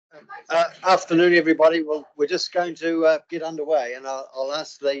Afternoon, everybody. Well, we're just going to get underway, and I'll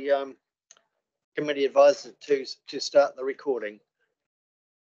ask the committee advisor to start the recording.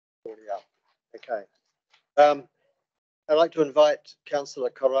 Okay. I'd like to invite Councillor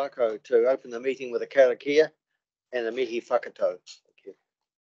Karakia to open the meeting with a Karakia and a Mihi Whakatau. Thank you.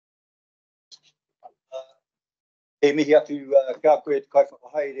 E mihi atu ka koe kai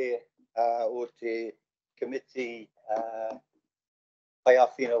whakahaere o te committee kai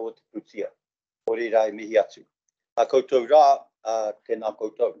awhina o te putia. O reira e mihi atu. A koutou rā, tēnā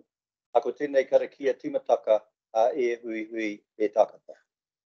koutou. A ko tēnei karakia timataka e hui hui e takata.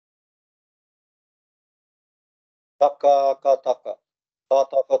 Taka ka taka, ka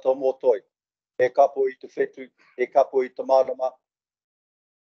taka tō mōtoi. E kapo i te whetu, e kapo i te marama,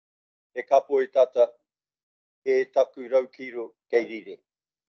 e kapo i tata, e taku raukiro kei rire.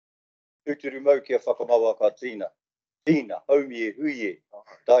 Uturu mau kia whakamaua ka tīna. Tīna, haumi e hui e,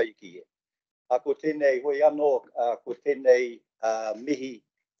 taiki e. A ko tēnei hoi anō, ko tēnei mihi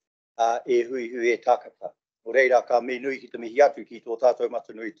e hui hui e takata. O reira ka me nui ki te mihi atu ki tō tātou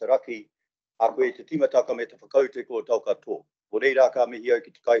matanui te raki, a koe te timataka me te whakaute ko tau katoa. O reira ka mihi au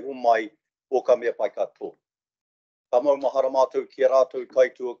ki te kai humai o ka mea pai katoa. Ka mau mahara mātou ki a rātou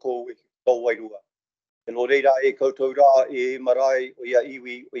kaitua ko tau wairua. E no reira e koutou rā e marae o ia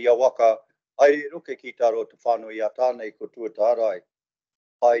iwi o ia waka, haere roke ki taro te whānau i a tānei ko tuatarai.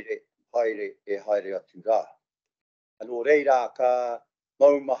 Haere, haere e haere atu rā. Anō reira ka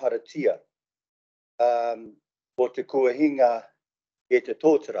mau mahara tia o te kuahinga e te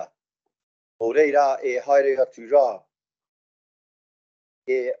tōtara. O reira e haere atu rā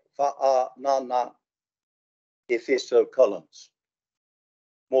e wha nana e Festo Collins.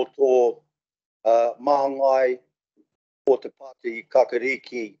 Mō tō māngai o te pāti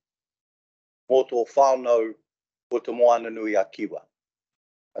kakariki mō tō whānau o te moana nui a Kiwa.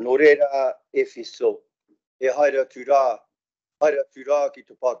 Anō reira e Festo e haere atu rā ki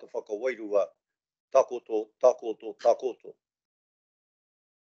te pāta whakawairua takoto, takoto, takoto.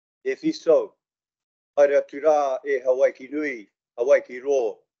 E Festo, haere atu rā e Hawaiki nui, Hawaiki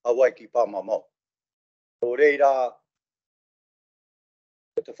ro, Hawaiki pāmamo. O reira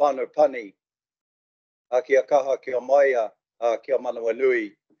e te whānau pani, a kia kaha, kia maia, kia manawa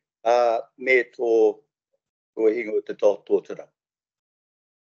nui, me tō hingo o te tōtara.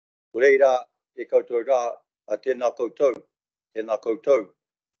 O reira e koutou rā, a tēnā koutou,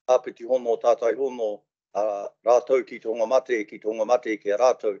 āpiti hono, tātai hono, rātou ki tōnga mate, ki a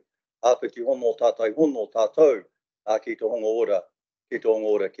rātou, āpiti hono, tātai hono, tātou, ki tōnga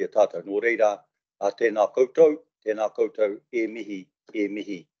ora, ki a tātou. Nō reira, tēnā koutou, e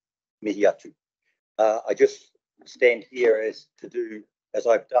mihi atu. I just stand here as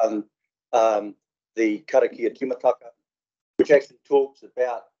I've done the Karakia Timataka, which actually talks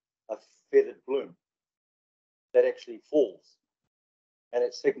about a feathered bloom that actually falls, and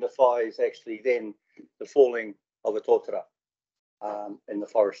it signifies actually then the falling of a tōtara in the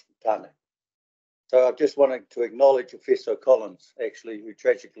forest of Tāne. So I just wanted to acknowledge Festo Collins, actually, who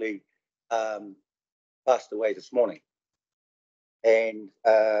tragically passed away this morning. And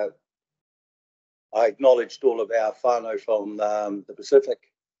I acknowledged all of our whānau from the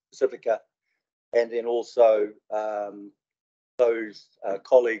Pacifica, and then also those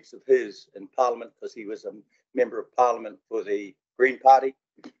colleagues of his in Parliament, because he was a member of Parliament for the Green Party,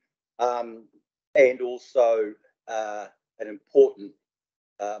 and also an important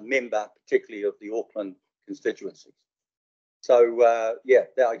member, particularly of the Auckland constituency. So, yeah,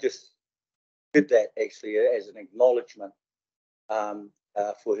 I just did that actually as an acknowledgement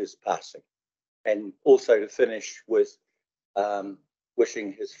for his passing. And also to finish with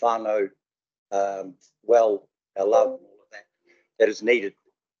wishing his whānau well, our love, and all of that is needed,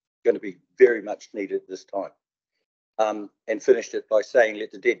 going to be very much needed this time. And finished it by saying,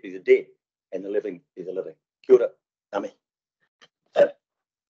 let the dead be the dead and the living be the living. Kia ora, Ame. Kia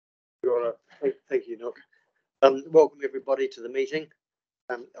ora. Thank you, Nook. Welcome everybody to the meeting.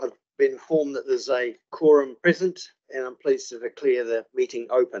 I've been informed that there's a quorum present, and I'm pleased to declare the meeting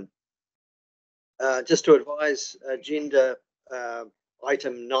open. Just to advise, agenda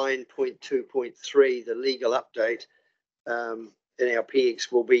item 9.2.3, the legal update in our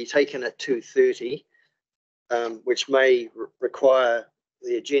PX will be taken at 2:30, which may require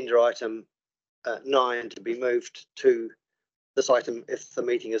the agenda item 9 to be moved to this item if the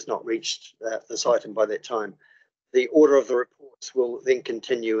meeting has not reached this item by that time. The order of the reports will then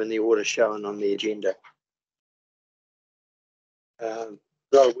continue in the order shown on the agenda.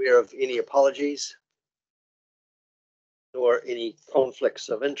 Not aware of any apologies or any conflicts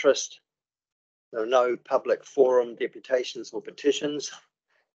of interest. There are no public forum, deputations or petitions.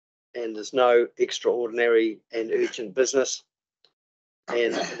 and there's no extraordinary and urgent business,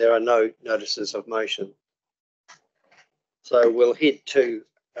 and there are no notices of motion. So we'll head to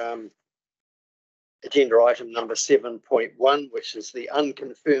agenda item number 7.1, which is the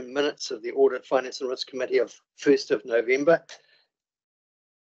unconfirmed minutes of the Audit, Finance and Risk Committee of 1st of November.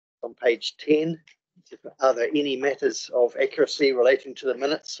 On page 10, are there any matters of accuracy relating to the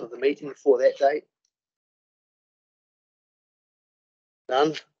minutes of the meeting for that date?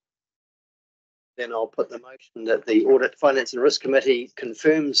 None. Then I'll put the motion that the Audit, Finance and Risk Committee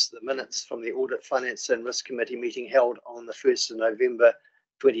confirms the minutes from the Audit, Finance and Risk Committee meeting held on the 1st of November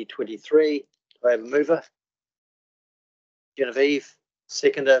 2023. Do I have a mover? Genevieve.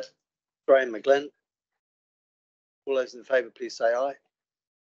 Seconder, Graham McGlynn. All those in favour, please say aye.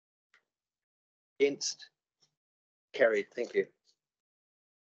 Against? Carried. Thank you.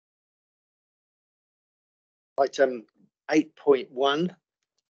 Item 8.1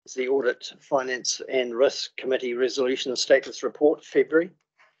 is the Audit, Finance and Risk Committee Resolution Status Report, February.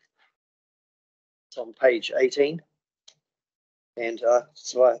 It's on page 18. And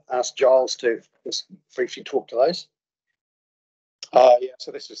so I asked Giles to just briefly talk to those. Yeah, so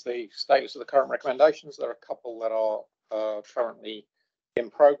this is the status of the current recommendations. There are a couple that are currently in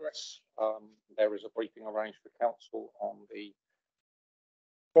progress. There is a briefing arranged for council on the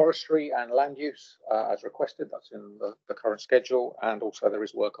forestry and land use as requested. That's in the current schedule, and also there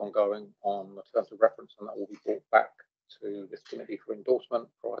is work ongoing on the terms of reference, and that will be brought back to this committee for endorsement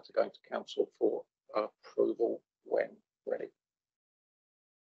prior to going to council for approval when ready.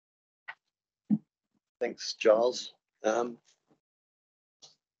 Thanks, Giles.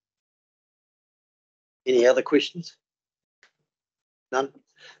 Any other questions? None.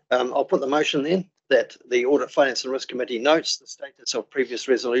 I'll put the motion then that the Audit, Finance and Risk Committee notes the status of previous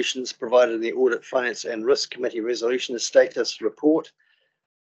resolutions provided in the Audit, Finance and Risk Committee Resolution Status Report,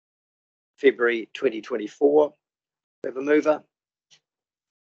 February 2024. We have a mover.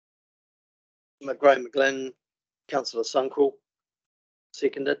 Graham McGlynn, Councillor Sunkel,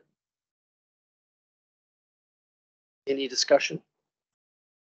 seconded. Any discussion?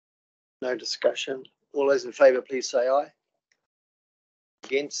 No discussion. All those in favour, please say aye.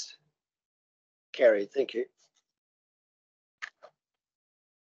 Against? Carried. Thank you.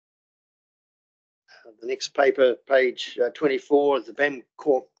 The next paper, page 24, the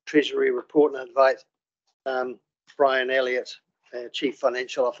Bancorp Treasury Report, and I invite Brian Elliott, Chief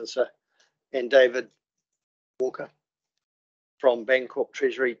Financial Officer, and David Walker from Bancorp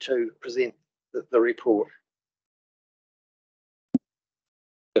Treasury to present the report.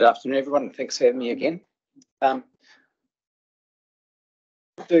 Good afternoon, everyone, and thanks for having me again. What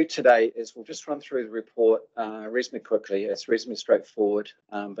we'll do today is we'll just run through the report reasonably quickly. It's reasonably straightforward,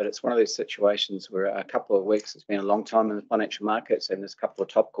 but it's one of those situations where a couple of weeks, it's been a long time in the financial markets, and there's a couple of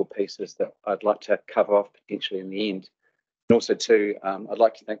topical pieces that I'd like to cover off potentially in the end. And also too, I'd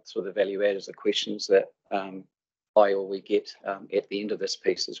like to thank sort of the value adders, the questions that I or we get at the end of this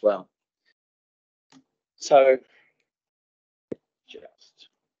piece as well. So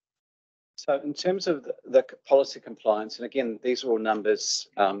in terms of the policy compliance, and again, these are all numbers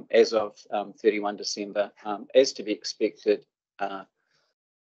as of 31 December, as to be expected,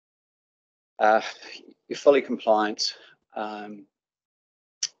 you're fully compliant.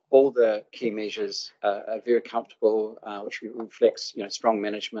 All the key measures are very comfortable, which reflects, strong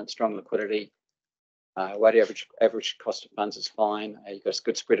management, strong liquidity. Weighted average cost of funds is fine. You've got a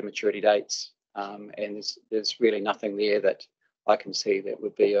good spread of maturity dates, and there's really nothing there that I can see that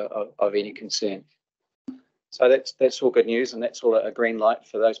would be of any concern. So that's all good news, and that's all a green light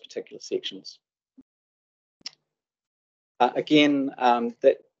for those particular sections. Top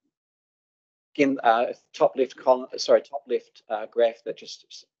left graph that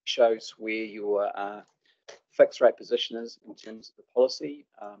just shows where your fixed rate position is in terms of the policy.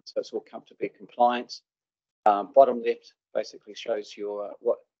 So it's all comfortably compliant. Bottom left basically shows your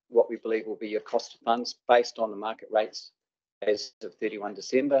what we believe will be your cost of funds based on the market rates as of 31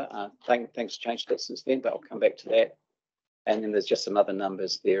 December. Things changed a bit since then, but I'll come back to that. And then there's just some other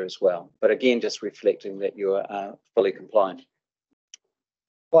numbers there as well. But again, just reflecting that you're fully compliant.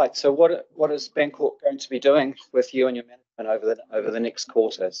 Right, so what is Bancorp going to be doing with you and your management over the next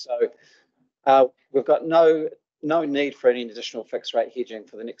quarter? So we've got no need for any additional fixed rate hedging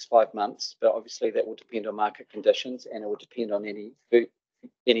for the next 5 months, but obviously that will depend on market conditions, and it will depend on any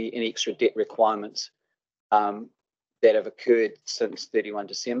extra debt requirements that have occurred since 31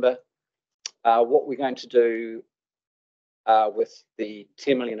 December. What we're going to do with the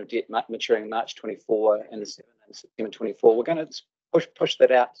 10 million of debt maturing March 24 and the 7 in September 24, we're going to push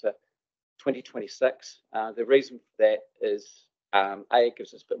that out to 2026. The reason for that is It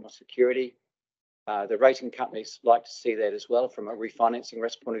gives us a bit more security. The rating companies like to see that as well from a refinancing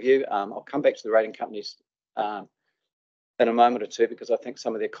risk point of view. I'll come back to the rating companies in a moment or two, because I think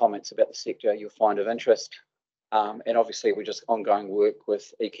some of their comments about the sector you'll find of interest. And obviously, we're just ongoing work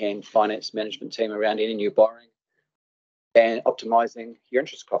with ECAN finance management team around any new borrowing and optimising your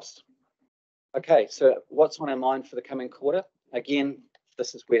interest costs. Okay, so what's on our mind for the coming quarter? Again,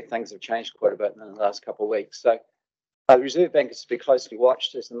 this is where things have changed quite a bit in the last couple of weeks. So the Reserve Bank is to be closely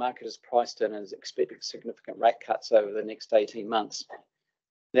watched as the market is priced in and is expecting significant rate cuts over the next 18 months.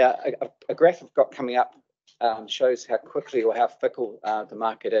 Now, a graph I've got coming up shows how quickly or how fickle the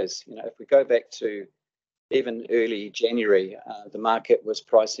market is. You know, if we go back to even early January, the market was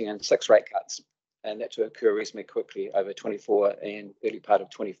pricing in 6 rate cuts, and that to occur reasonably quickly over 24 and early part of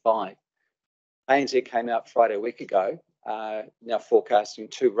 25. ANZ came out Friday a week ago, now forecasting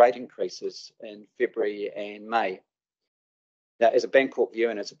 2 rate increases in February and May. Now, as a Bancorp view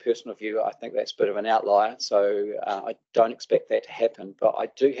and as a personal view, I think that's a bit of an outlier, so I don't expect that to happen, but I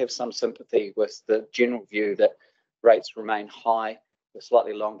do have some sympathy with the general view that rates remain high for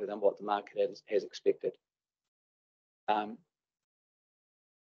slightly longer than what the market has expected.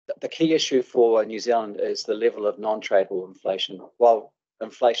 The key issue for New Zealand is the level of non-tradable inflation. While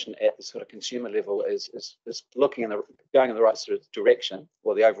inflation at the sort of consumer level is looking going in the right sort of direction,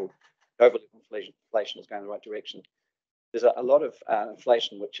 or the overall inflation is going in the right direction, there's a lot of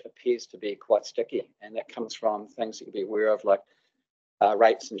inflation which appears to be quite sticky, and that comes from things that you'd be aware of, like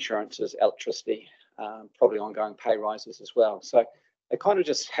rates, insurances, electricity, probably ongoing pay rises as well. So it kind of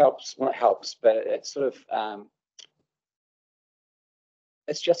just helps, well, it helps, but it's sort of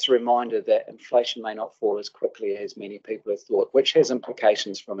it's just a reminder that inflation may not fall as quickly as many people have thought, which has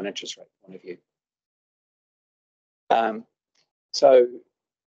implications from an interest rate point of view. So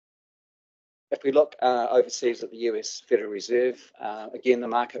if we look overseas at the US Federal Reserve, again, the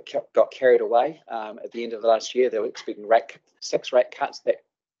market got carried away. At the end of the last year, they were expecting 6 rate cuts. That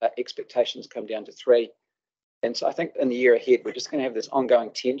expectations come down to 3. And so I think in the year ahead, we're just going to have this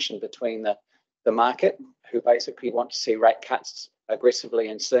ongoing tension between the market, who basically want to see rate cuts aggressively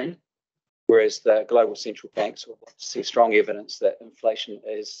and soon, whereas the global central banks will want to see strong evidence that inflation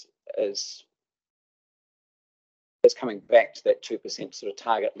is coming back to that 2% sort of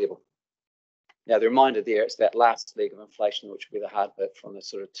target level. Now, the reminder there, it's that last leg of inflation, which will be the hard bit from the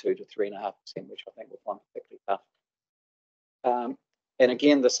sort of 2 to 3.5%, which I think will find particularly tough. And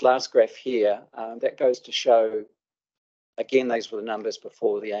again, this last graph here, that goes to show, again, these were the numbers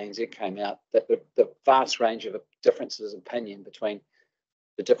before the ANZ came out, that the vast range of differences in opinion between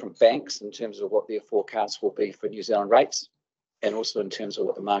the different banks in terms of what their forecasts will be for New Zealand rates, and also in terms of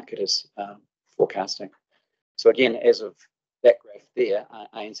what the market is forecasting. So again, as of that graph there,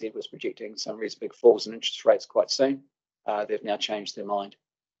 ANZ was projecting some reasonably big falls in interest rates quite soon. They've now changed their mind.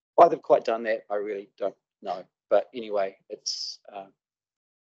 Why they've quite done that, I really don't know. But anyway, it's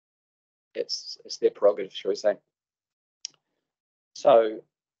their prerogative, shall we say. So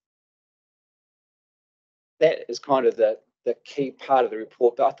that is kind of the key part of the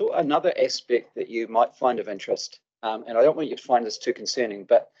report. But I thought another aspect that you might find of interest, and I don't want you to find this too concerning,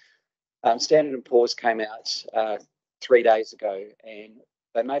 but Standard & Poor's came out 3 days ago, and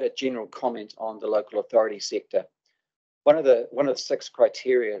they made a general comment on the local authority sector. One of the 6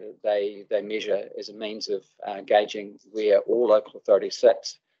 criteria that they measure as a means of gauging where all local authorities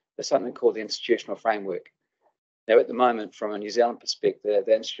sit is something called the institutional framework. Now, at the moment, from a New Zealand perspective,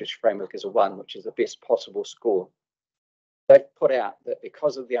 the institutional framework is a 1, which is the best possible score. They've put out that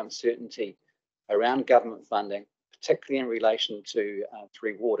because of the uncertainty around government funding, particularly in relation to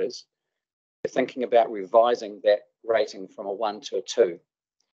Three Waters, they're thinking about revising that rating from a 1 to a 2.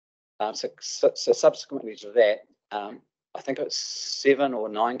 So subsequently to that, I think it's 7 or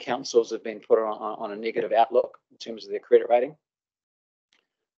 9 councils have been put on a negative outlook in terms of their credit rating.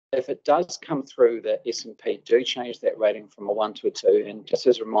 If it does come through that S&P do change that rating from a 1 to a 2, and just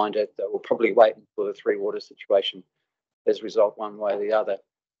as a reminder, that we'll probably wait until the Three Waters situation is resolved one way or the other,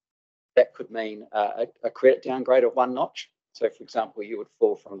 that could mean a credit downgrade of 1 notch. So, for example, you would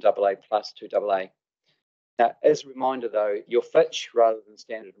fall from AA plus to AA. Now, as a reminder, though, you're Fitch rather than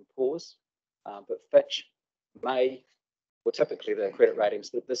Standard & Poor's, but Fitch may, well, typically the credit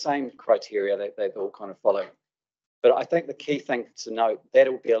ratings, the same criteria that they all kind of follow. But I think the key thing to note, that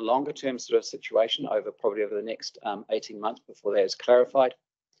it will be a longer term sort of situation probably over the next 18 months before that is clarified.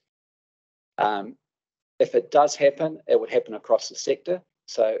 If it does happen, it would happen across the sector.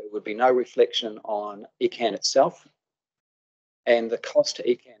 So it would be no reflection on ECAN itself. And the cost to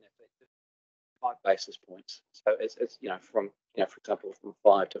ECAN is 5 basis points. So it's for example, from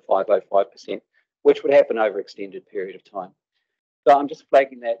 5 to 5.05%, which would happen over an extended period of time. So I'm just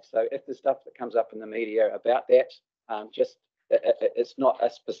flagging that. So if there's stuff that comes up in the media about that, it's not a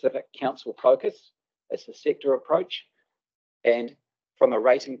specific council focus, it's a sector approach. And from a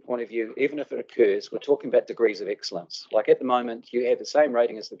rating point of view, even if it occurs, we're talking about degrees of excellence. Like at the moment, you have the same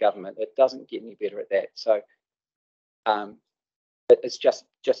rating as the government. It doesn't get any better at that. So it's just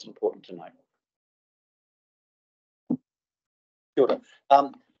important to know. Kia ora.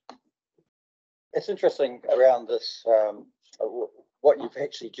 It's interesting around this, what you've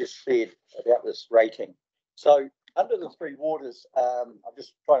actually just said about this rating. So under the three waters, I'm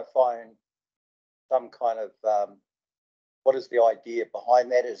just trying to find some kind of, what is the idea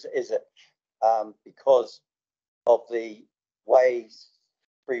behind that? Is it because of the ways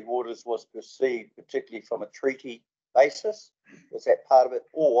Three Waters was perceived, particularly from a treaty basis? Was that part of it?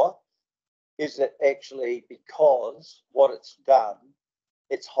 Or is it actually because what it's done,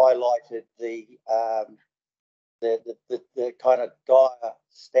 it's highlighted the kind of dire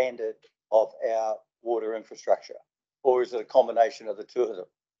standard of our water infrastructure? Or is it a combination of the two of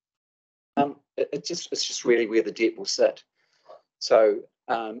them? It's just really where the debt will sit. So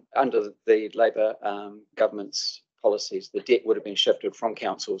under the Labor government's policies, the debt would have been shifted from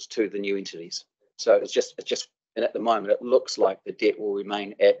councils to the new entities. So it's just, and at the moment, it looks like the debt will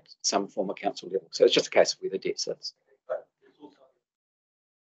remain at some form of council level. So it's just a case of where the debt sits.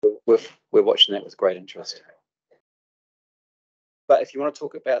 We're watching that with great interest. But if you want to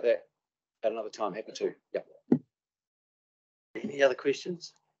talk about that at another time, happy to. Yeah. Any other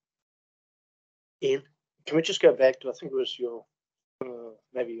questions? Ian? Can we just go back to, I think it was your,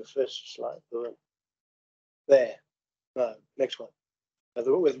 maybe your first slide, there, no, next one,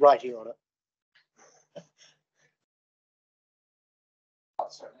 with writing on it. Oh,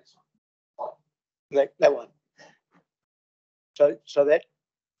 sorry, next one. That one. So that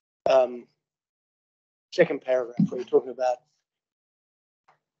second paragraph where you're talking about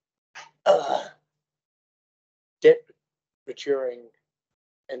debt maturing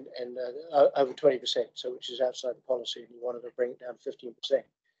and over 20%, so which is outside the policy, and you wanted to bring it down 15%.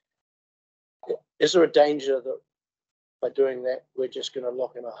 Is there a danger that by doing that, we're just going to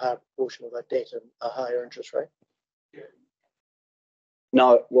lock in a higher proportion of our debt and a higher interest rate?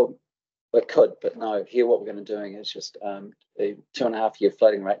 No, well, it could, but no. Here, what we're going to be doing is just the 2.5-year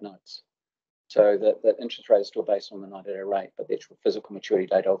floating rate notes. So that interest rate is still based on the 90-day rate, but the actual physical maturity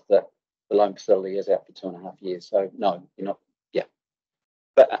date of the loan facility is out for 2.5 years. So no, you're not. Yeah.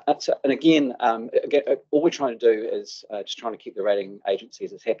 But and again, all we're trying to do is just trying to keep the rating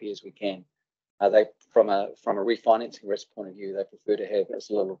agencies as happy as we can. They, from a refinancing risk point of view, they prefer to have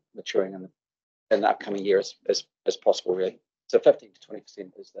as little maturing in the upcoming year as possible, really. So 15 to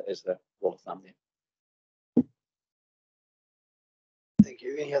 20% is the rule of thumb there. Thank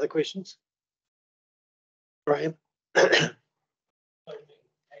you. Any other questions? Graham?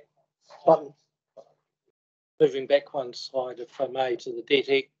 Moving back one slide, if I may, to the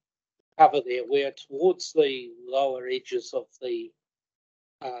debt cover there, we're towards the lower edges of the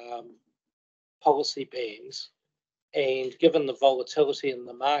policy bands, and given the volatility in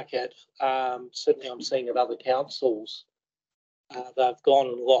the market, certainly I'm seeing at other councils, they've gone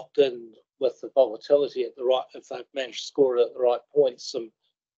and locked in with the volatility at the right, if they've managed to score it at the right points, some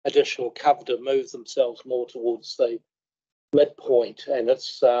additional cover to move themselves more towards the midpoint. And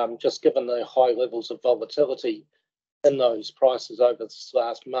it's just given the high levels of volatility in those prices over this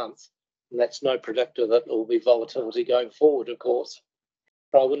last month, and that's no predictor that there will be volatility going forward, of course.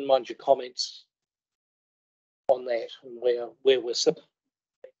 But I wouldn't mind your comments on that and where we're sitting.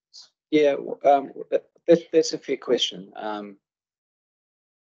 Yeah, that's a fair question.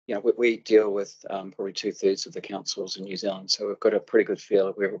 You know, we deal with probably 2/3 of the councils in New Zealand, so we've got a pretty good feel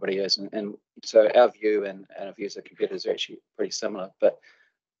of where everybody is, and so our view and our views of competitors are actually pretty similar. But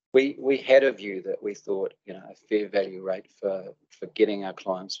we had a view that we thought, you know, a fair value rate for getting our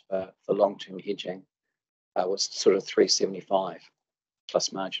clients for long-term hedging was sort of 375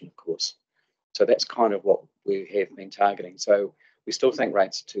 plus margin, of course. So that's kind of what we have been targeting. So we still think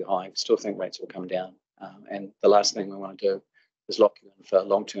rates are too high. We still think rates will come down, and the last thing we want to do is lock you in for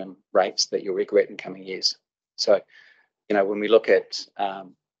long-term rates that you'll regret in coming years. So, you know, when we look at,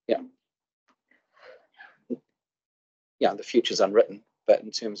 the future's unwritten, but in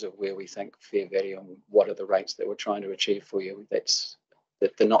terms of where we think fair value and what are the rates that we're trying to achieve for you, that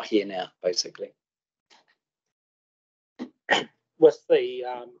they're not here now, basically. With the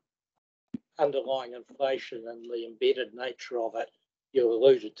underlying inflation and the embedded nature of it, you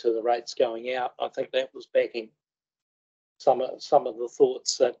alluded to the rates going out. I think that was backing some of the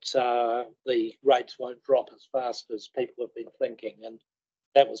thoughts that the rates won't drop as fast as people have been thinking, and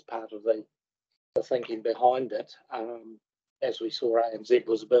that was part of the thinking behind it. as we saw, ANZ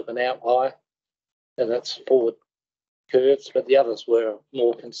was a bit of an outlier in its forward curves, but the others were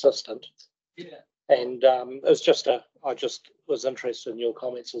more consistent. Yeah. And it's just I just was interested in your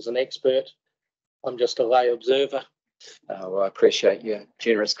comments as an expert. I'm just a lay observer. Well, I appreciate your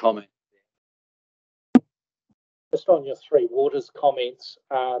generous comment. Just on your Three Waters comments,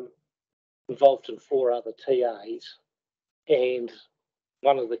 involved in 4 other TAs, and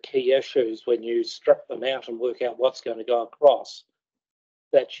one of the key issues when you strip them out and work out what's going to go across,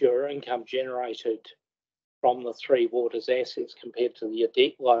 that your income generated from the Three Waters assets compared to your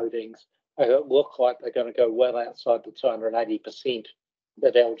debt loadings look like they're going to go well outside the 280%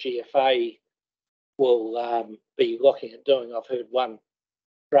 that LGFA will be looking at doing. I've heard one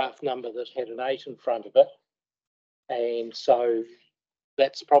draft number that had an 8 in front of it. And so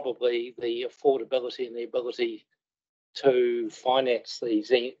that's probably the affordability and the ability to finance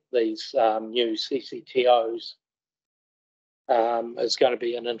these new CCTOs is going to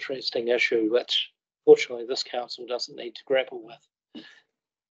be an interesting issue, which fortunately this council doesn't need to grapple with.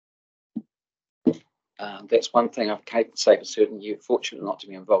 That's one thing I can say for certain. You're fortunate not to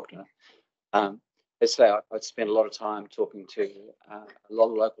be involved in it. Let's say I'd spent a lot of time talking to a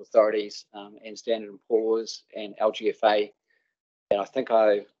lot of local authorities and Standard & Poor's and LGFA, and I think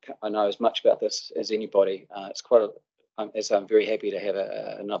I know as much about this as anybody. It's quite so I'm very happy to have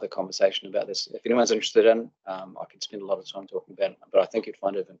another conversation about this. If anyone's interested in, I could spend a lot of time talking about it, but I think you'd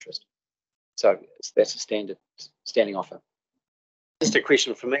find it of interest. So that's a standing offer. Just a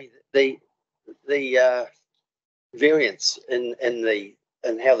question for me: the variance in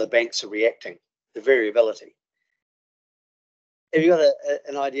how the banks are reacting, the variability. Have you got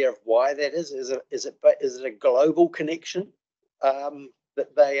an idea of why that is? Is it a global connection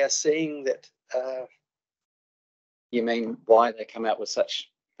that they are seeing that? You mean why they come out with such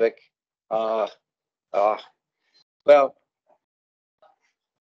big? Well,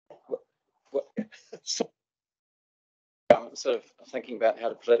 I'm sort of thinking about how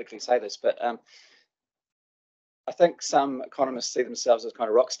to politically say this, but I think some economists see themselves as kind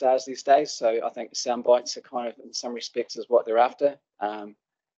of rock stars these days. So I think sound bites are kind of, in some respects, is what they're after,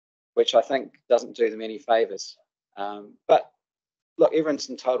 which I think doesn't do them any favours. But look, everyone's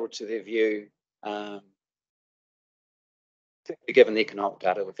entitled to their view, given the economic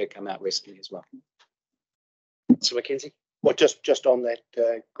data that have come out recently as well. So Mackenzie? Well, just on that,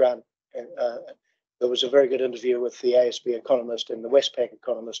 Grant, there was a very good interview with the ASB economist and the Westpac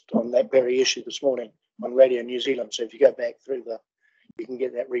economist on that very issue this morning on Radio New Zealand. So if you go back through you can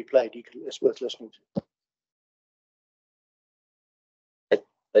get that replayed. It's worth listening to.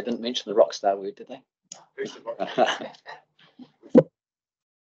 They didn't mention the rock star word, did they?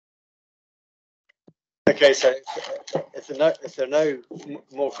 Okay, so if there are no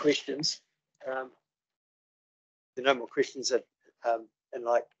more questions,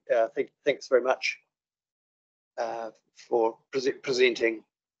 thanks very much for presenting,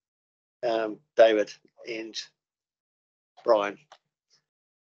 David and Brian.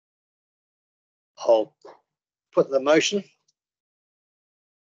 I'll put the motion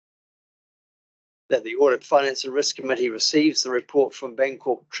that the Audit, Finance and Risk Committee receives the report from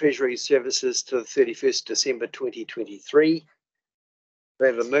Bancorp Treasury Services to the 31st December 2023. We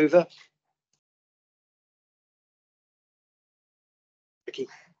have a mover. Vicky,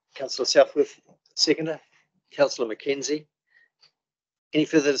 Councillor Southworth, seconder. Councillor Mackenzie. Any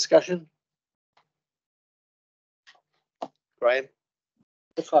further discussion? Graham?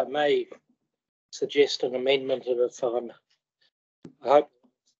 If I may suggest an amendment at a time, I hope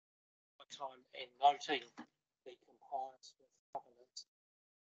time in noting the compliance with covenants.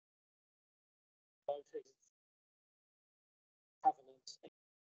 Noting covenants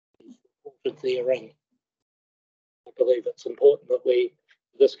reported therein. I believe it's important that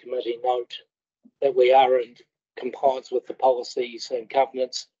this committee note that we are in compliance with the policies and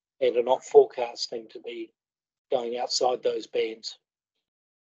covenants and are not forecasting to be going outside those bands.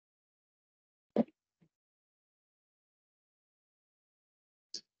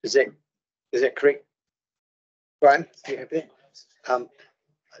 Is that correct? Brian, are you happy?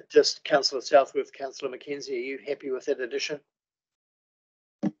 Just Councillor Southworth, Councillor Mackenzie, are you happy with that addition?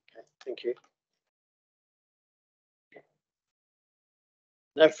 Okay, thank you.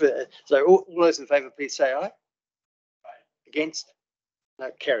 No further. So all those in favour, please say aye. Aye. Against? No,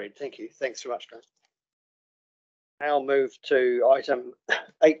 carried. Thank you. Thanks so much, guys. I'll move to item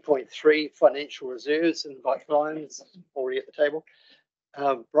 8.3, financial reserves, and invite Brian, is already at the table.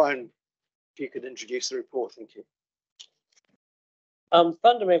 Brian, if you could introduce the report, thank you.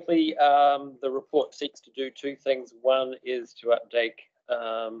 Fundamentally, the report seeks to do two things. One is to update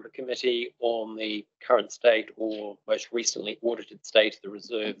the committee on the current state or most recently audited state of the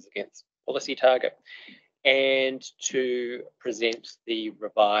reserves against policy target, and to present the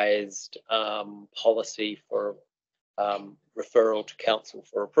revised policy for referral to council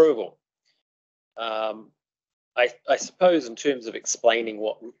for approval. I suppose in terms of explaining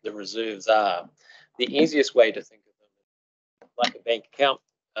what the reserves are, the easiest way to think of them is like a bank account.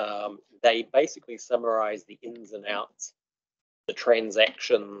 They basically summarize the ins and outs, the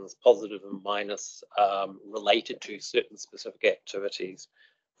transactions, positive and minus, related to certain specific activities,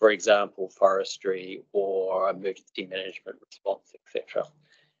 for example, forestry or emergency management response, etc.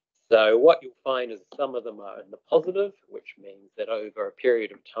 So what you'll find is some of them are in the positive, which means that over a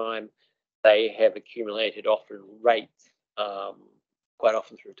period of time, they have accumulated often rates, quite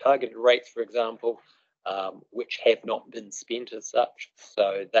often through targeted rates, for example, which have not been spent as such.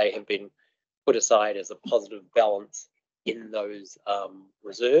 So they have been put aside as a positive balance in those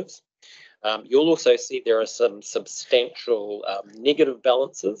reserves. You'll also see there are some substantial negative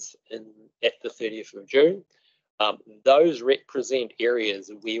balances at the 30th of June. Those represent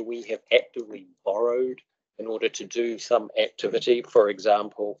areas where we have actively borrowed in order to do some activity. For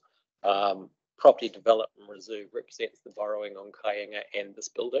example, property development reserve represents the borrowing on Kainga and this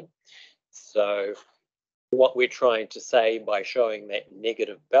building. So what we're trying to say by showing that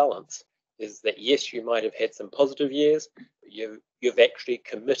negative balance is that, yes, you might have had some positive years, but you've actually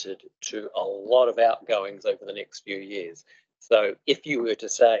committed to a lot of outgoings over the next few years. So if you were to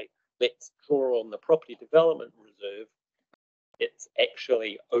say, let's draw on the property development reserve, it's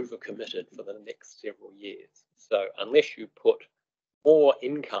actually overcommitted for the next several years. So unless you put more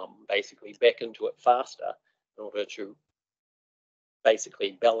income basically back into it faster in order to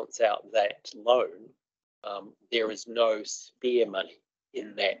basically balance out that loan, there is no spare money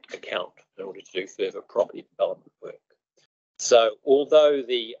in that account in order to do further property development work. So although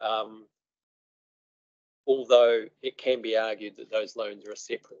it can be argued that those loans are a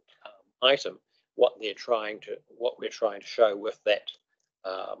separate item, what we're trying to show with that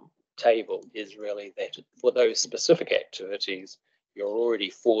table is really that for those specific activities, you're already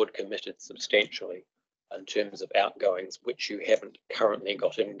forward committed substantially in terms of outgoings, which you haven't currently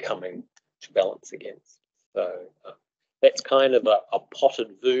got incoming to balance against. So that's kind of a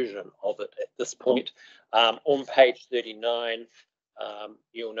potted version of it at this point. On page 39,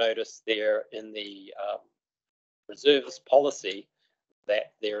 you'll notice there in the reserves policy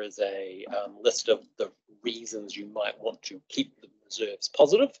that there is a list of the reasons you might want to keep the reserves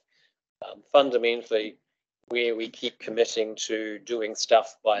positive. Fundamentally, where we keep committing to doing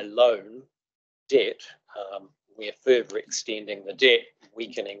stuff by loan debt, we're further extending the debt,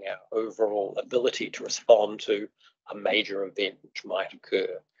 weakening our overall ability to respond to a major event which might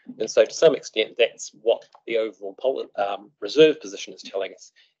occur. And so to some extent, that's what the overall reserve position is telling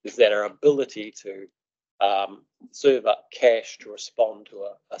us, is that our ability to serve up cash to respond to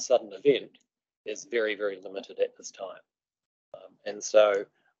a sudden event is very, very limited at this time. And so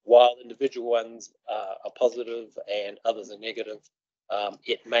while individual ones are positive and others are negative,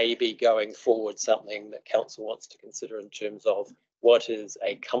 it may be going forward something that council wants to consider in terms of what is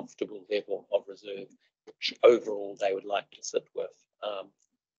a comfortable level of reserve, which overall they would like to sit with.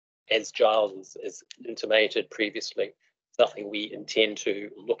 As Giles has intimated previously, something we intend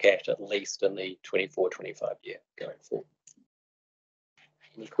to look at least in the 24-25 year going forward.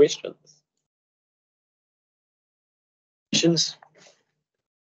 Any questions? Questions?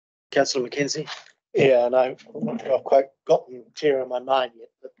 Councillor Mackenzie? Yeah, and I've not quite gotten clear in my mind yet,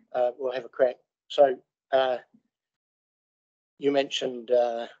 but we'll have a crack. So you mentioned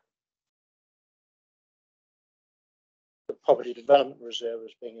the property development reserve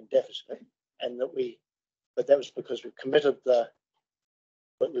as being in deficit, and but that was because we committed but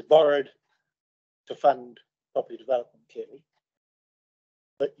we borrowed to fund property development, clearly.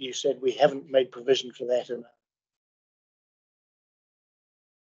 But you said we haven't made provision for that in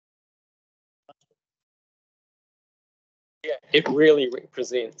Yeah, it really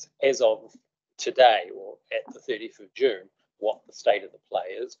represents, as of today or at the 30th of June, what the state of the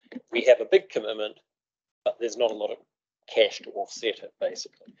play is. We have a big commitment, but there's not a lot of cash to offset it,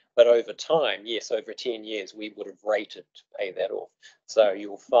 basically. But over time, yes, over 10 years, we would have rated to pay that off. So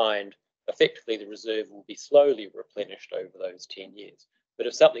you'll find effectively the reserve will be slowly replenished over those 10 years. But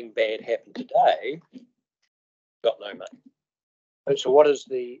if something bad happened today, you've got no money. So what is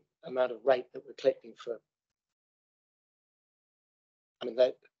the amount of rate that we're collecting for? I mean,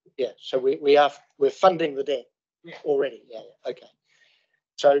 yeah, so we're funding the debt already. Yeah, okay.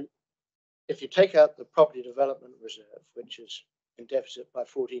 So if you take out the property development reserve, which is in deficit by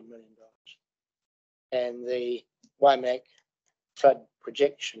 $14 million, and the WIMAC flood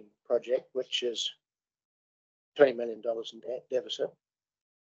projection project, which is $20 million in deficit.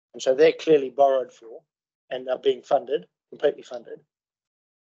 And so they're clearly borrowed for and are being funded, completely funded.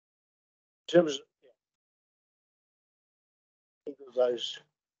 In terms of those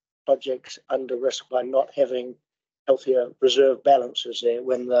projects under risk by not having healthier reserve balances there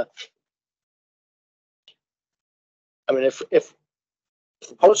when the, I mean, if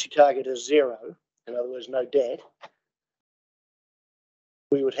the policy target is 0, in other words, no debt,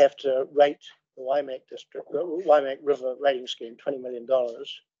 we would have to rate the Waimak River rating scheme $20 million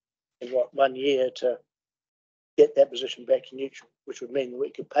in what, 1 year to get that position back to neutral, which would mean that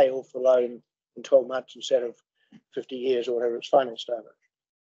we could pay off the loan in 12 months instead of 50 years or whatever it's financed over.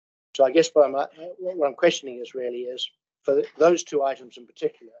 So I guess what I'm questioning is for those two items in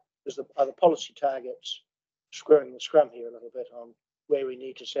particular, are the policy targets screwing the scrum here a little bit on where we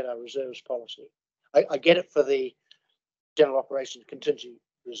need to set our reserves policy? I get it for the general operations contingency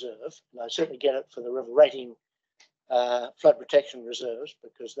reserve, and I certainly get it for the river rating flood protection reserves,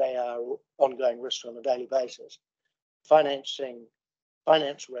 because they are ongoing risks on a daily basis. Finance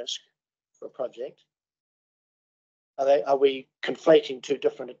risk for a project, are we conflating two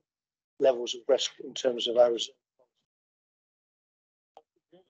different levels of risk in terms of our reserve?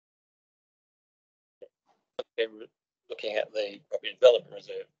 Looking at the property development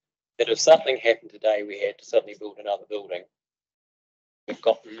reserve, that if something happened today, we had to suddenly build another building. We've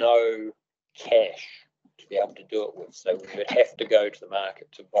got no cash to be able to do it with, so we would have to go to the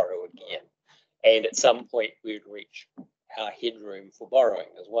market to borrow again. And at some point, we would reach our headroom for borrowing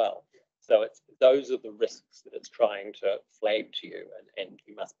as well. So those are the risks that it's trying to flag to you, and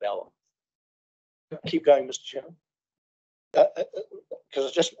you must balance. Keep going, Mr. Chairman.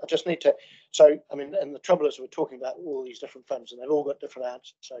 Because I just need to. So I mean, and the trouble is, we're talking about all these different funds, and they've all got different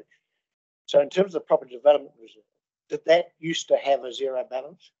answers. So in terms of the property development reserve, did that used to have a 0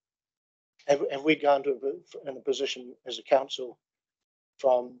 balance? Have we gone in a position as a council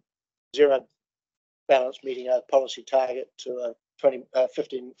from 0 balance meeting our policy target to a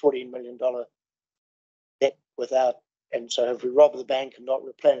 $14 million debt without? And so have we robbed the bank and not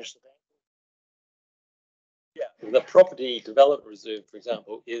replenished the bank? Yeah, the property development reserve, for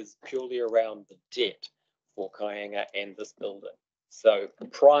example, is purely around the debt for Kaianga and this building. So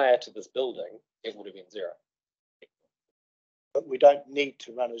prior to this building, it would have been 0. But we don't need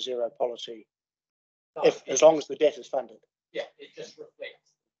to run a 0 policy as long as the debt is funded. Yeah, it just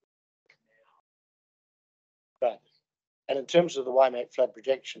reflects. Right. And in terms of the Waimak flood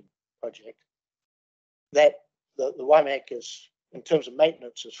projection project, that the Waimak is, in terms of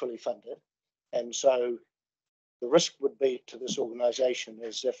maintenance, is fully funded. And so the risk would be to this organisation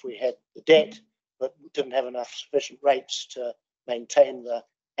is if we had the debt, but didn't have enough sufficient rates to maintain the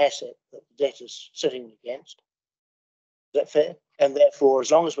asset that the debt is sitting against. Is that fair? And therefore,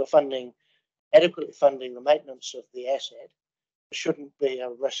 as long as we're adequately funding the maintenance of the asset, there shouldn't be a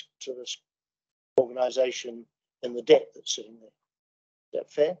risk to this organisation in the debt that's sitting there. Is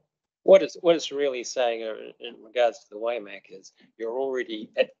that fair? What it's really saying in regards to the Waimak is you're already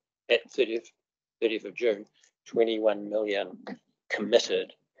at 30th of June, 21 million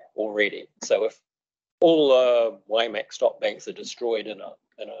committed already. So if all Waimak stock banks are destroyed in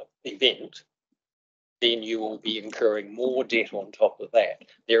an event, then you will be incurring more debt on top of that.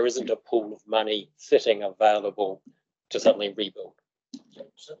 There isn't a pool of money sitting available to suddenly rebuild.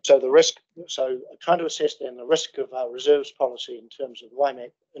 So the risk, trying to assess then the risk of our reserves policy in terms of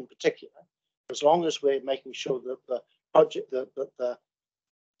Waimak in particular, as long as we're making sure that the project, that the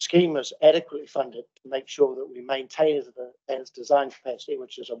scheme is adequately funded to make sure that we maintain it at its design capacity,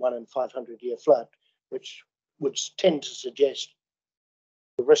 which is a 1 in 500 year flood, which would tend to suggest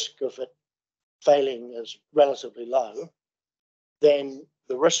the risk of it failing is relatively low, then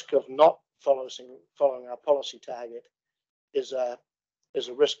the risk of not following our policy target is a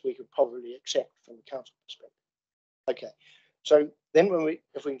risk we could probably accept from the council perspective. Okay, so then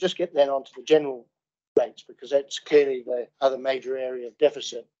if we can just get then onto the general rates, because that's clearly the other major area of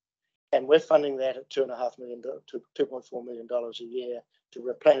deficit, and we're funding that at $2.5 million to $2.4 million a year to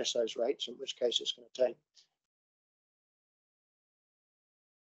replenish those rates, in which case it's going to take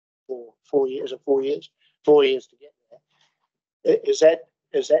 4 years or 4 years, 4 years to get there. Is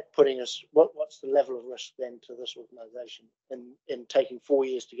that putting us? What's the level of risk then to this organisation in taking 4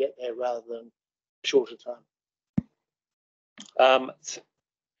 years to get there rather than shorter time?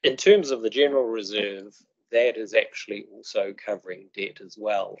 In terms of the general reserve, that is actually also covering debt as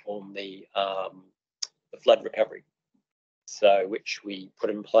well on the flood recovery, so which we put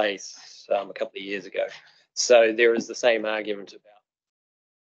in place a couple of years ago. So there is the same argument about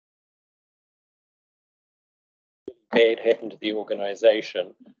bad happened to the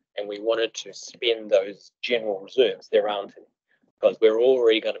organisation and we wanted to spend those general reserves, there aren't any, because we're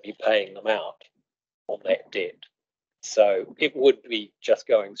already going to be paying them out on that debt. So it would be just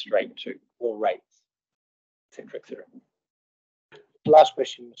going straight to more rates, etc., etc. Last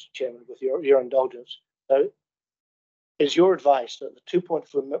question, Mr. Chairman, with your indulgence. So, is your advice that the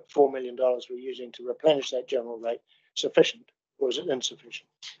 $2.4 million we're using to replenish that general rate sufficient, or is it insufficient?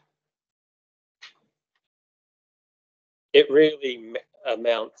 It really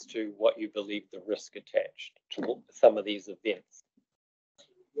amounts to what you believe the risk attached to some of these events.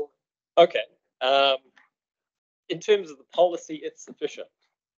 Okay. In terms of the policy, it's sufficient.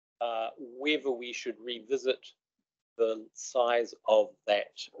 Whether we should revisit the size of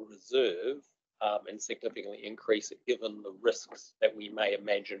that reserve and significantly increase it given the risks that we may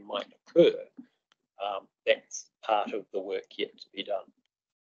imagine might occur, that's part of the work yet to be done.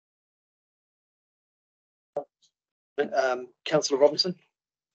 Councillor Robinson.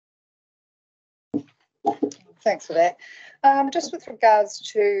 Thanks for that. Just with regards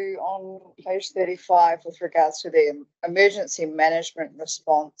to on page 35, with regards to the emergency management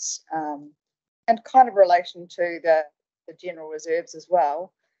response and kind of relation to the general reserves as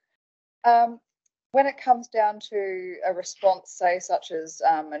well. When it comes down to a response, say, such as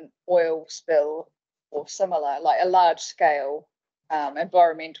an oil spill or similar, like a large scale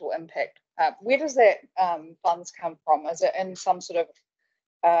environmental impact, where does that funds come from? Is it in some sort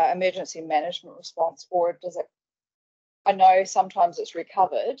of emergency management response, or does it? I know sometimes it's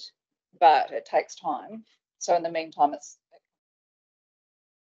recovered, but it takes time. So in the meantime, it's.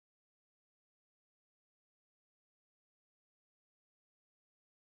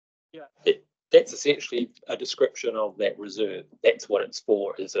 Yeah, that's essentially a description of that reserve. That's what it's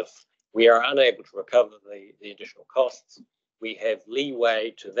for, is if we are unable to recover the additional costs, we have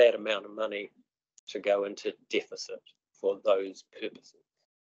leeway to that amount of money to go into deficit for those purposes.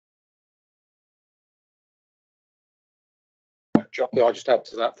 Jockey, I'll just add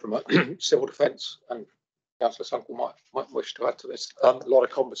to that from a civil defence, and Councillor Sunkel might wish to add to this. A lot of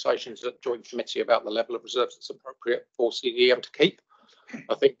conversations at Joint Committee about the level of reserves that's appropriate for CDM to keep.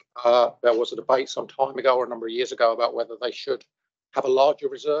 I think there was a debate some time ago or a number of years ago about whether they should have a larger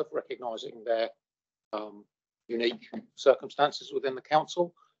reserve, recognising their unique circumstances within the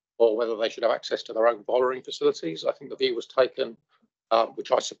council, or whether they should have access to their own borrowing facilities. I think the view was taken,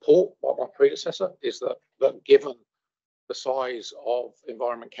 which I support by my predecessor, is that given the size of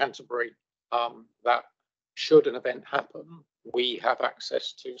Environment Canterbury, that should an event happen, we have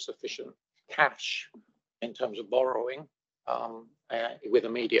access to sufficient cash in terms of borrowing with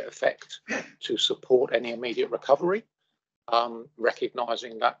immediate effect to support any immediate recovery,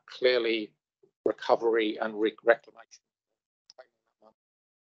 recognising that clearly recovery and reclamation.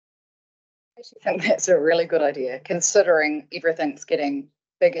 I actually think that's a really good idea, considering everything's getting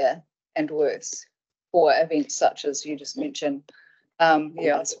bigger and worse for events such as you just mentioned.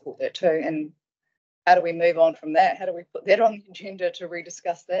 Yeah, I support that too. And how do we move on from that? How do we put that on the agenda to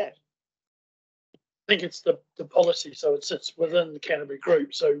rediscuss that? I think it's the policy, so it sits within the Canterbury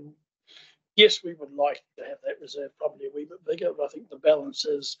Group. So yes, we would like to have that reserve probably a wee bit bigger, but I think the balance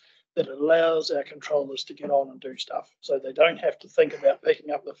is that it allows our controllers to get on and do stuff. So they don't have to think about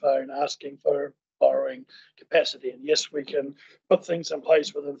picking up the phone, asking for borrowing capacity. And yes, we can put things in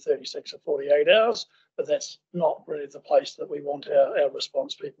place within 36 or 48 hours, but that's not really the place that we want our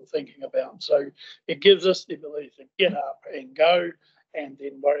response people thinking about. So it gives us the ability to get up and go and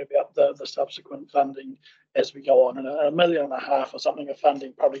then worry about the subsequent funding as we go on. And $1.5 million or something of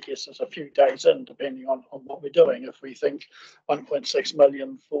funding probably gets us a few days in, depending on what we're doing. If we think 1.6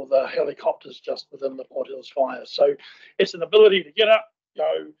 million for the helicopters just within the Port Hills fire. So it's an ability to get up,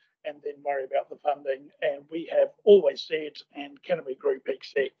 go, and then worry about the funding. And we have always said, and Canterbury Group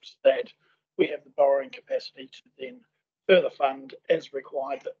accepts, that we have the borrowing capacity to then further fund as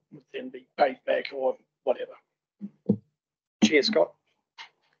required, that would then be paid back or whatever. Chair Scott.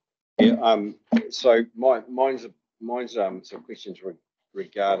 Yeah, so mine's some questions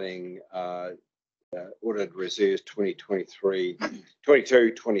regarding audited reserves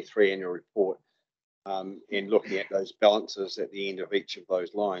 22-23 annual report, and looking at those balances at the end of each of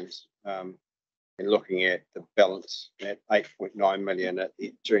those lines, and looking at the balance at 8.9 million at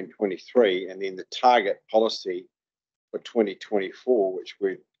June 23, and then the target policy for 2024, which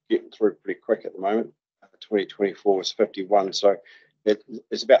we're getting through pretty quick at the moment. 2024 is 51, so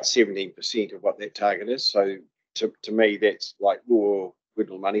it's about 17% of what that target is. So to me, that's like, where did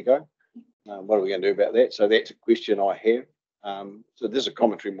the money go? What are we going to do about that? So that's a question I have. So there's a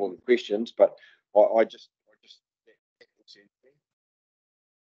commentary more than questions, but I just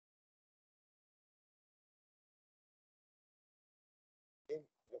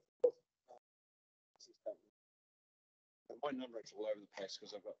my number's all over the place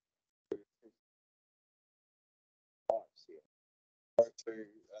because I've got to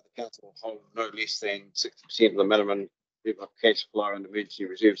the council hold no less than 60% of the minimum level of cash flow and emergency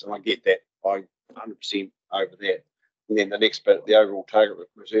reserves, and I get that. I 100% over that. And then the next bit, the overall target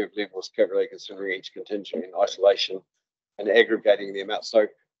reserve level is calculated considering each contingent in isolation and aggregating the amount. So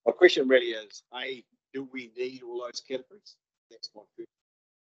my question really is, A, do we need all those categories? That's my first.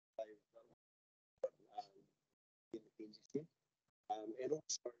 And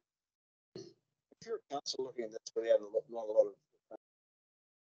also, if you're a council looking at this without not a lot of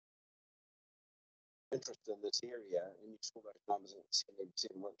interest in this area, and you saw those numbers at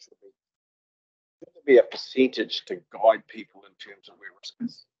 70%, what should be a percentage to guide people in terms of where risk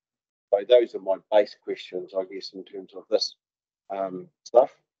is? So those are my base questions, I guess, in terms of this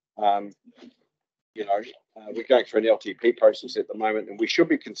stuff. You know, we're going through an LTP process at the moment, and we should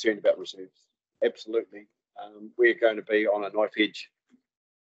be concerned about reserves. Absolutely. We're going to be on a knife edge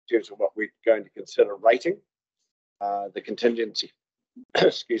in terms of what we're going to consider rating. The contingency,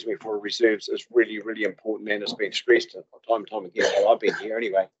 excuse me, for reserves is really, really important, and it's been stressed time and time again while I've been here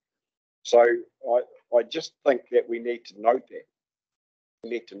anyway. So I just think that we need to note that. We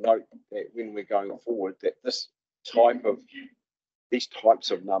need to note that when we're going forward, that these types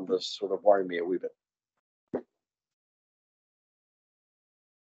of numbers sort of worry me a wee bit.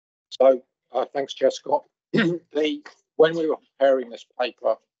 So thanks, Chair Scott. When we were preparing this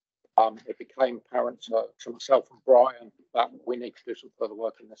paper, it became apparent to myself and Brian that we need to do some further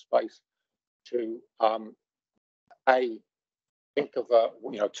work in this space to think of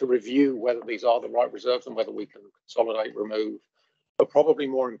to review whether these are the right reserves and whether we can consolidate, remove, but probably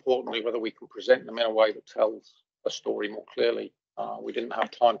more importantly, whether we can present them in a way that tells a story more clearly. We didn't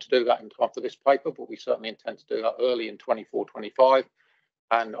have time to do that in time for this paper, but we certainly intend to do that early in 24-25.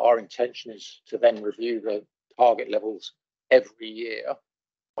 And our intention is to then review the target levels every year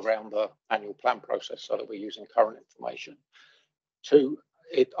around the annual plan process so that we're using current information.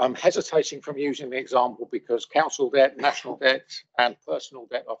 I'm hesitating from using the example because council debt, national debt and personal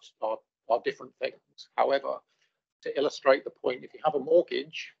debt are different things. However, to illustrate the point, if you have a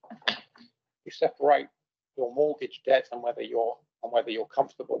mortgage, you separate your mortgage debt and whether you're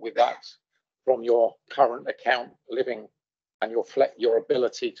comfortable with that from your current account living and your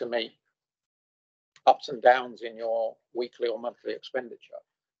ability to meet ups and downs in your weekly or monthly expenditure.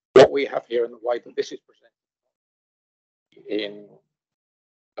 What we have here in the way that this is presented in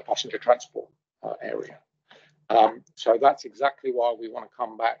the passenger transport area. So that's exactly why we want to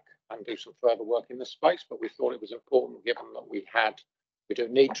come back and do some further work in this space, but we thought it was important given that we do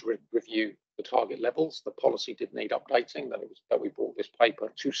need to review the target levels. The policy did need updating, that we brought this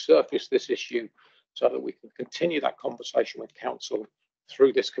paper to surface this issue so that we can continue that conversation with council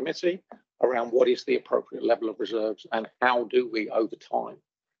through this committee around what is the appropriate level of reserves and how do we over time.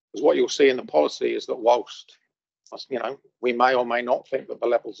 Because what you'll see in the policy is that whilst we may or may not think that the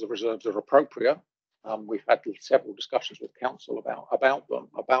levels of reserves are appropriate, we've had several discussions with council about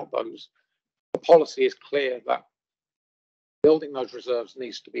those. The policy is clear that building those reserves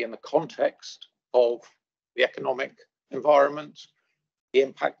needs to be in the context of the economic environment, the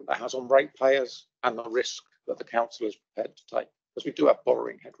impact that has on ratepayers, and the risk that the council is prepared to take, because we do have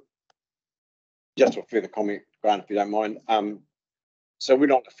borrowing headroom. Just a further comment, Grant, if you don't mind. So we're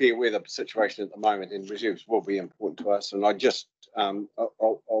not in a fair weather situation at the moment, and reserves will be important to us. And I just,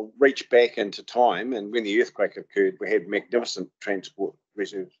 I'll reach back into time, and when the earthquake occurred, we had magnificent transport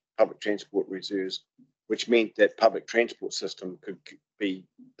reserves, public transport reserves, which meant that public transport system could be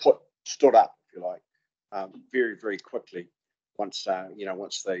stood up, if you like, very, very quickly once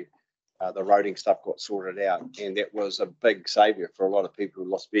the roading stuff got sorted out, and that was a big saviour for a lot of people who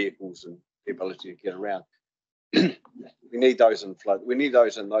lost vehicles and the ability to get around. We need those in flood. We need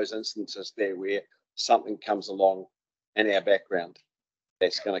those in those instances there where something comes along in our background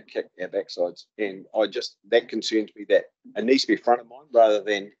that's going to kick our backsides, and that concerns me that it needs to be front of mind rather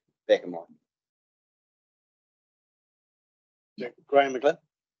than back of mind. Graham McGlynn.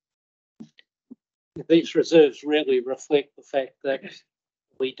 These reserves really reflect the fact that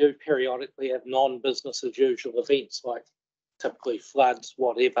we do periodically have non-business as usual events, like typically floods,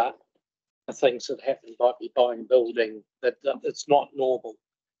 whatever, the things that happen, like we buying building, that it's not normal.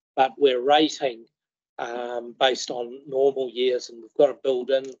 But we're rating based on normal years, and we've got to build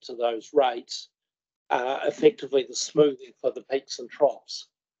into those rates effectively the smoothing for the peaks and troughs.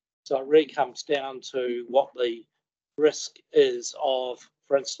 So it really comes down to what the risk is of,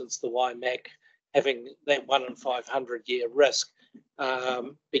 for instance, the YMAC having that 1 in 500 year risk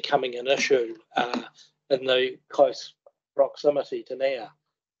becoming an issue in the close proximity to now.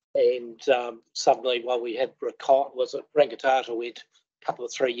 And suddenly, well, we had was it Rangitata went a couple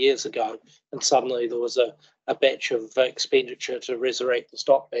of 3 years ago, and suddenly there was a batch of expenditure to resurrect the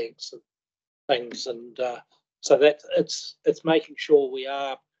stock banks and things, and so that it's making sure we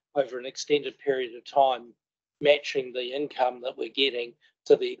are over an extended period of time matching the income that we're getting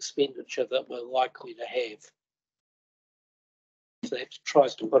to the expenditure that we're likely to have. So that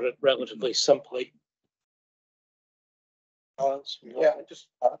tries to put it relatively simply. Yeah, I just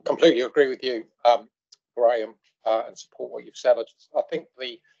completely agree with you, Graham, and support what you've said. I think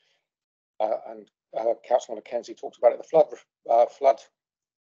the and Councillor Mackenzie talked about it. The flood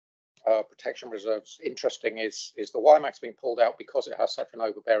protection reserves. Interesting is the WIMAC's been pulled out because it has such an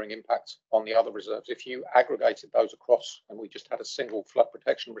overbearing impact on the other reserves. If you aggregated those across and we just had a single flood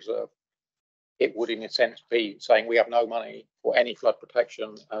protection reserve, it would in a sense be saying we have no money for any flood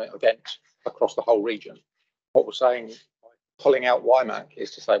protection event across the whole region. What we're saying, pulling out WIMAC,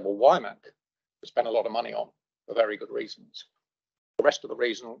 is to say, well, WIMAC we spent a lot of money on for very good reasons. The rest of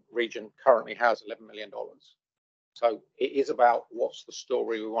the region currently has $11 million. So it is about what's the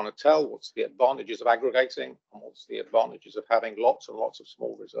story we want to tell, what's the advantages of aggregating, and what's the advantages of having lots and lots of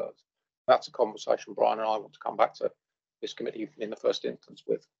small reserves. That's a conversation Brian and I want to come back to this committee in the first instance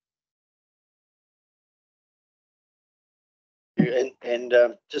with. And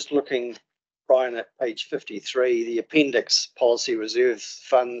just looking, Brian, at page 53, the appendix policy reserve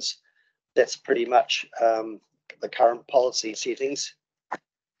funds, that's pretty much the current policy settings.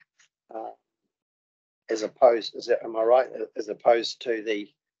 As opposed, am I right? As opposed to the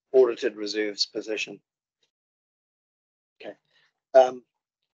audited reserves position. Okay. I'm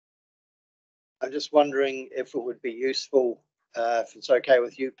just wondering if it would be useful, if it's okay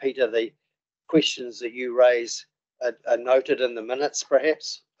with you, Peter, the questions that you raise are noted in the minutes,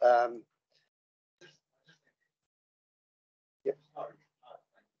 perhaps. Yeah.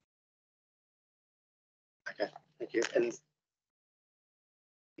 Okay, thank you. And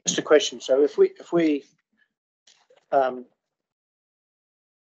just a question. So if we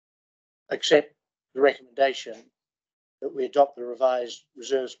accept the recommendation that we adopt the revised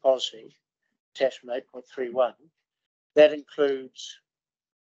reserves policy, attachment 8.31, that includes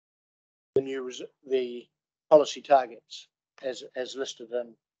the policy targets as listed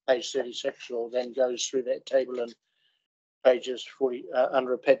in page 36, or then goes through that table in pages 40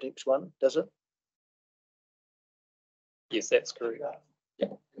 under appendix 1, does it? Yes, that's correct.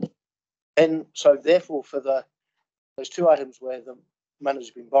 Yeah. And so therefore for those two items where the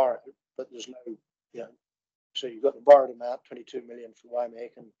money's been borrowed, but there's no, so you've got the borrowed amount, 22 million for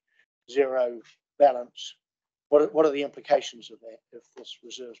WIMAC and zero balance. What are the implications of that if this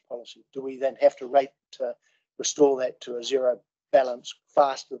reserves policy? Do we then have to rate to restore that to a zero balance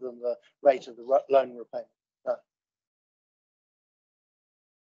faster than the rate of the loan repayment?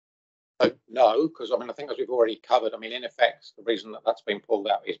 No, because I think as we've already covered, in effect, the reason that that's been pulled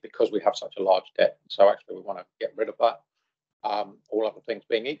out is because we have such a large debt. So actually we want to get rid of that, all other things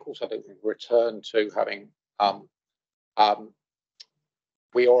being equal, so that we return to having,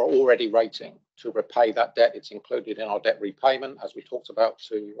 we are already rating to repay that debt. It's included in our debt repayment, as we talked about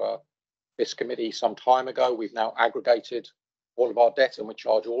to this committee some time ago. We've now aggregated all of our debt and we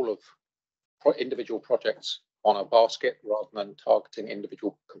charge all of individual projects on a basket rather than targeting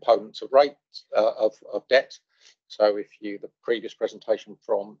individual components of rate of debt. So if the previous presentation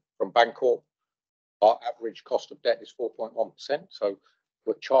from Bancorp, our average cost of debt is 4.1%. So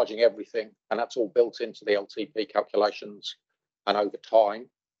we're charging everything, and that's all built into the LTP calculations. And over time,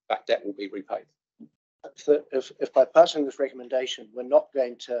 that debt will be repaid. So if by passing this recommendation, we're not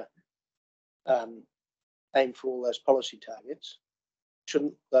going to aim for all those policy targets,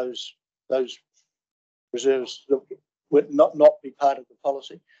 shouldn't those reserves would not be part of the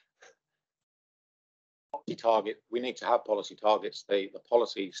policy? Target, we need to have policy targets. The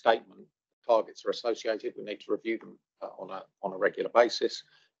policy statement targets are associated. We need to review them on a regular basis.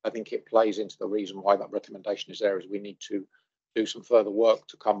 I think it plays into the reason why that recommendation is there, is we need to do some further work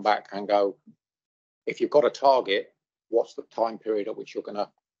to come back and go, if you've got a target, what's the time period at which you're going to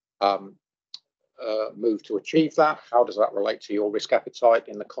move to achieve that? How does that relate to your risk appetite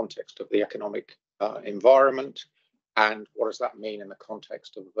in the context of the economic environment? And what does that mean in the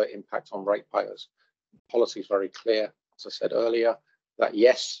context of the impact on ratepayers? Policy is very clear, as I said earlier, that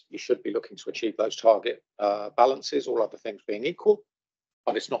yes, you should be looking to achieve those target balances, all other things being equal,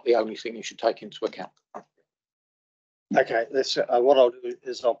 but it's not the only thing you should take into account. Okay, that's what I'll do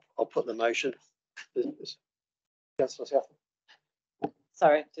is I'll put the motion.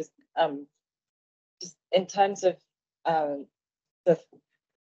 Sorry, just in terms of the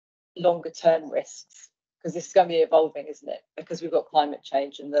longer term risks, because this is going to be evolving, isn't it? Because we've got climate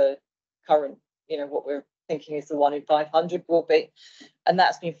change and the current, what we're thinking is the 1 in 500 will be, and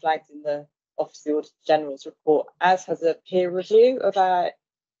that's been flagged in the Office of the Auditor General's report, as has a peer review of our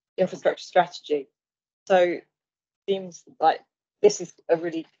infrastructure strategy. So seems like this is a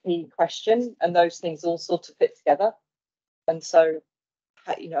really key question, and those things all sort of fit together. And so,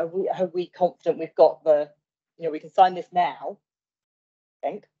 are we confident we've got we can sign this now, I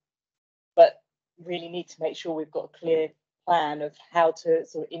think, but really need to make sure we've got a clear plan of how to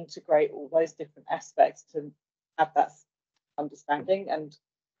sort of integrate all those different aspects to have that understanding and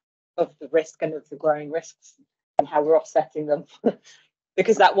of the risk and of the growing risks and how we're offsetting them.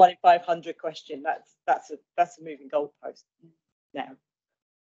 Because that 1 in 500 question, that's a moving goalpost now.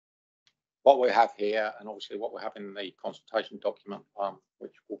 What we have here, and obviously what we have in the consultation document,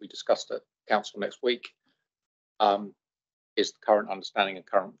 which will be discussed at council next week, is the current understanding and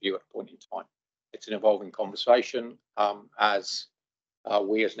current view at a point in time. It's an evolving conversation, as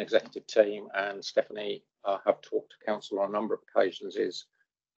we as an executive team and Stephanie have talked to council on a number of occasions. Is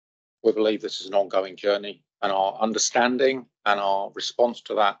we believe this is an ongoing journey, and our understanding and our response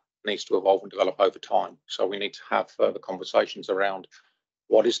to that needs to evolve and develop over time. So we need to have further conversations around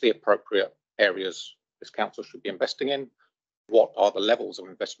what is the appropriate areas this council should be investing in, what are the levels of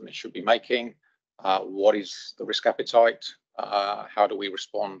investment it should be making, what is the risk appetite, how do we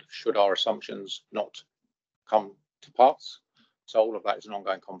respond should our assumptions not come to pass. So all of that is an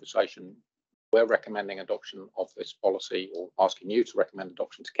ongoing conversation. We're recommending adoption of this policy, or asking you to recommend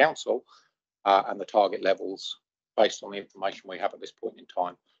adoption to council, and the target levels based on the information we have at this point in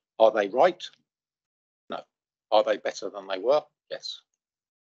time. Are they right? No. Are they better than they were? Yes.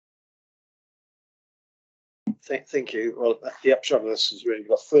 Thank you. Well, the upshot of this is really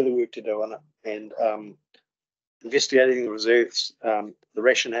got further work to do on it, and investigating the reserves, the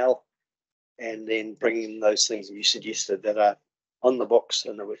rationale, and then bringing those things that you suggested that are on the books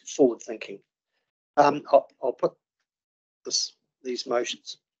and are forward thinking. I'll put these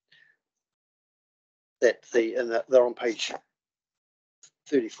motions that they're on page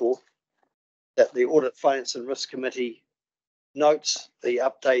 34, that the Audit, Finance and Risk Committee notes the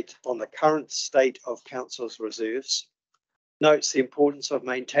update on the current state of council's reserves, notes the importance of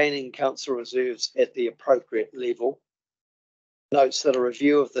maintaining council reserves at the appropriate level, notes that a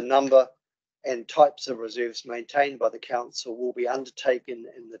review of the number and types of reserves maintained by the council will be undertaken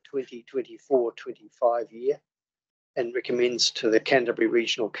in the 2024-25 year, and recommends to the Canterbury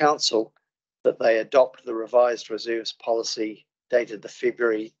Regional Council that they adopt the revised reserves policy dated the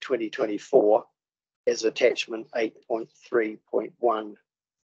February 2024 as attachment 8.3.1.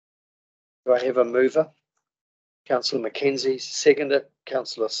 Do I have a mover? Councillor Mackenzie, seconded.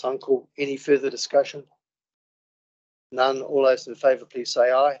 Councillor Sunkel. Any further discussion? None. All those in favour, please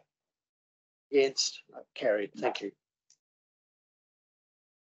say aye. Against? Carried. Thank you.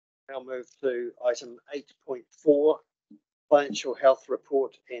 Now move to item 8.4, financial health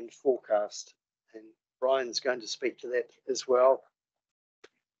report and forecast. And Brian's going to speak to that as well.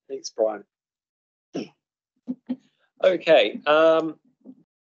 Thanks, Brian. Okay.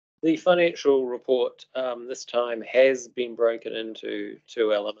 The financial report this time has been broken into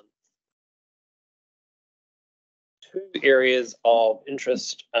two elements. Two areas of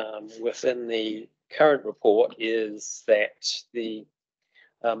interest within the current report is that the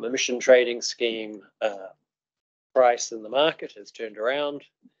emission trading scheme price in the market has turned around,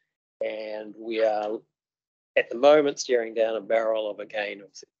 and we are at the moment staring down a barrel of a gain of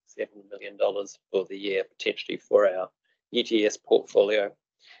 $7 million for the year, potentially for our ETS portfolio.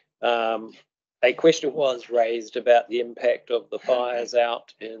 A question was raised about the impact of the fires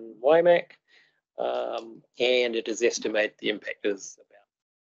out in Waimak, and it is estimated the impact is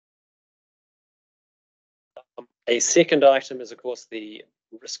about. A second item is, of course, the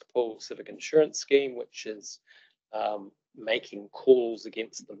risk pool civic insurance scheme, which is making calls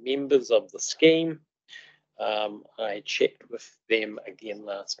against the members of the scheme. I checked with them again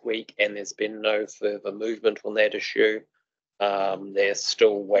last week, and there's been no further movement on that issue. They're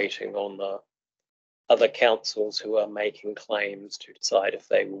still waiting on the other councils who are making claims to decide if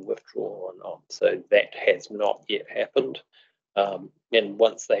they will withdraw or not. So that has not yet happened. And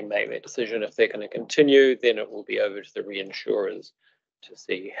once they make their decision, if they're going to continue, then it will be over to the reinsurers to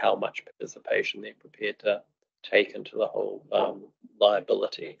see how much participation they're prepared to take into the whole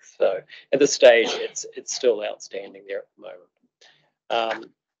liability. So at this stage, it's still outstanding there at the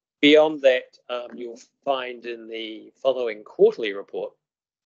moment. Beyond that, you'll find in the following quarterly report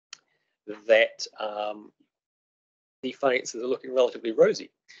that the finances are looking relatively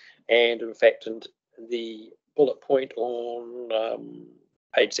rosy. And in fact, the bullet point on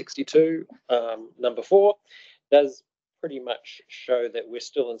page 62, number 4, does pretty much show that we're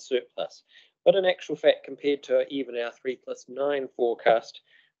still in surplus. But in actual fact, compared to even our 3+9 forecast,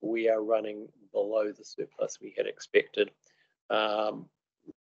 we are running below the surplus we had expected.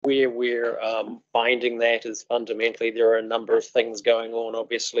 Where we're finding that is fundamentally there are a number of things going on,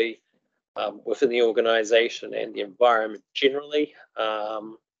 obviously, within the organisation and the environment generally.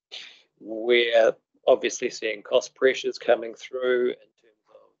 We're obviously seeing cost pressures coming through in terms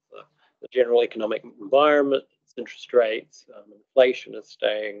of the general economic environment, interest rates, inflation is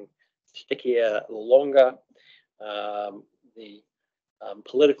staying stickier longer. The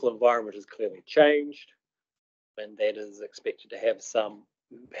political environment has clearly changed, and that is expected to have some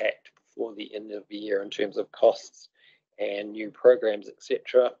impact before the end of the year in terms of costs and new programs,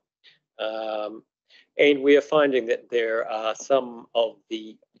 etc. And we are finding that there are some of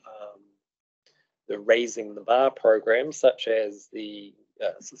the raising the bar programs, such as the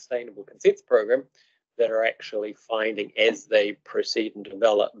Sustainable Consents program, that are actually finding as they proceed and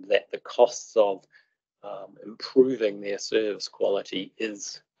develop that the costs of improving their service quality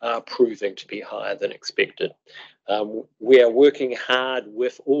are proving to be higher than expected. We are working hard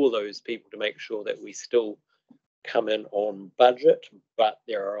with all those people to make sure that we still come in on budget, but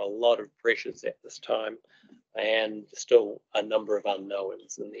there are a lot of pressures at this time and still a number of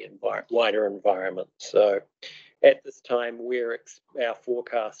unknowns in the wider environment. So at this time, our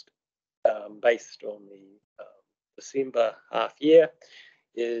forecast based on the December half year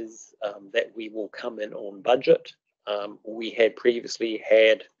is that we will come in on budget. We had previously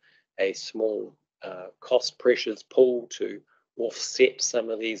had a small cost pressures pool to offset some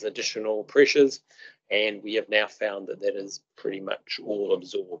of these additional pressures, and we have now found that that is pretty much all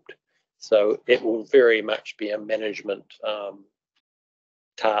absorbed. So it will very much be a management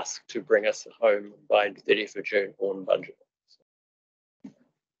task to bring us home by 30th of June on budget.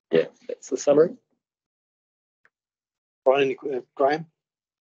 Yeah, that's the summary. Brian, Graham?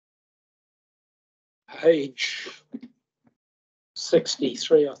 Page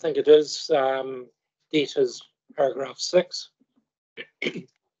 63, I think it is, debtors, paragraph 6.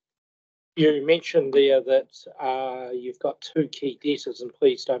 You mentioned there that you've got 2 key debtors, and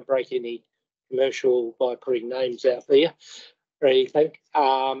please don't break any commercial by putting names out there or anything.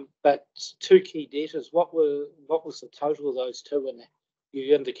 But 2 key debtors, what was the total of those 2? And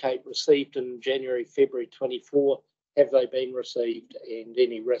you indicate received in January, February 24. Have they been received, and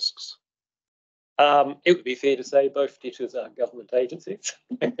any risks? It would be fair to say both debtors are government agencies,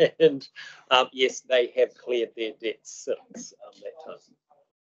 and yes, they have cleared their debts since that time.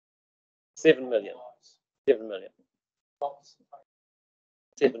 7 million. 7 million.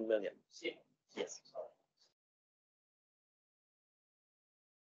 7 million. Yes.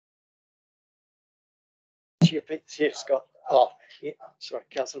 Chief Scott. Oh, yeah. Sorry,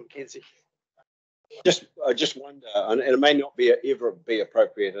 Councillor McKenzie. I just wonder, and it may not ever be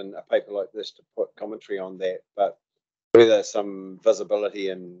appropriate in a paper like this to put commentary on that, but whether some visibility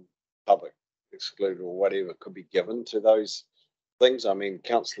in Public Excluded or whatever could be given to those things. I mean,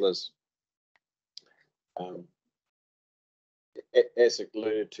 councillors, as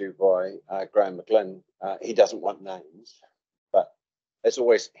alluded to by Graham McGlynn, he doesn't want names, but it's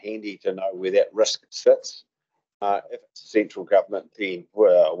always handy to know where that risk sits. If it's central government, then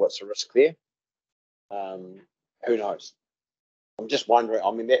well, what's the risk there? Who knows? I'm just wondering.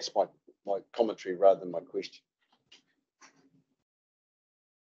 I mean, that's my commentary rather than my question.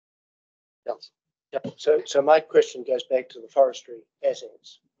 So my question goes back to the forestry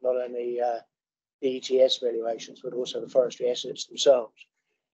assets, not only the ETS valuations, but also the forestry assets themselves.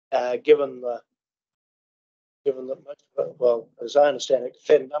 Given that well, as I understand it, a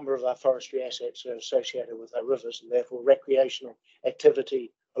fair number of our forestry assets are associated with our rivers, and therefore recreational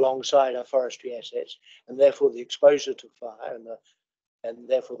activity alongside our forestry assets, and therefore the exposure to fire and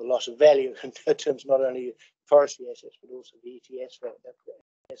therefore the loss of value in terms not only forestry assets but also the ETS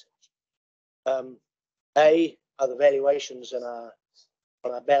assets. Are the valuations on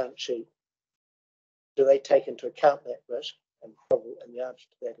our balance sheet, do they take into account that risk? And the answer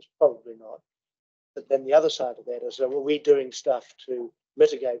to that is probably not. But then the other side of that is, are we doing stuff to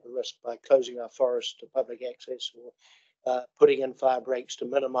mitigate the risk by closing our forests to public access, or putting in fire breaks to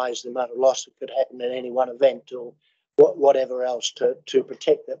minimise the amount of loss that could happen in any one event, or whatever else to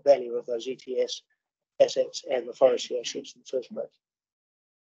protect the value of those ETS assets and the forestry assets in the first place?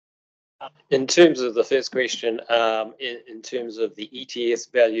 In terms of the first question, in terms of the ETS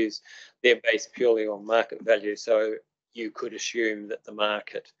values, they're based purely on market value. So you could assume that the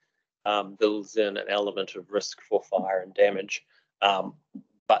market builds in an element of risk for fire and damage,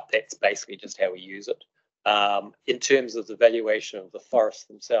 but that's basically just how we use it. In terms of the valuation of the forests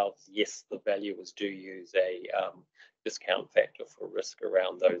themselves, yes, the valuers do use a discount factor for risk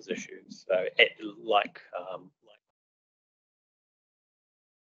around those issues. So,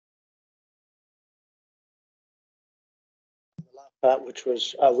 Part which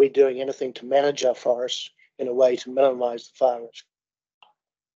was, are we doing anything to manage our forests in a way to minimise the fire risk?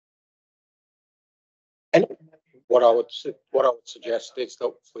 And what I would suggest is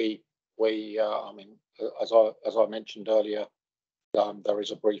that we I mean, as I mentioned earlier, there is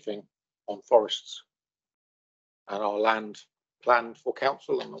a briefing on forests and our land planned for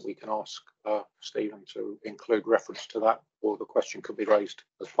council, and that we can ask Stephen to include reference to that, or the question could be raised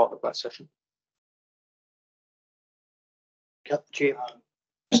as part of that session.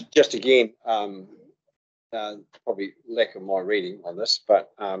 Just again, probably lack of my reading on this,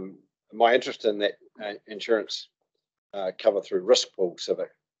 but my interest in that insurance cover through risk pool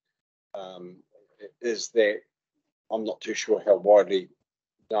civic is that I'm not too sure how widely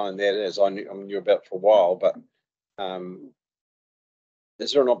known that is. I knew about it for a while, but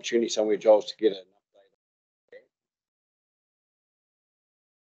is there an opportunity somewhere, Giles, to get an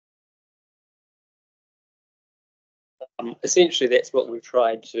essentially, that's what we've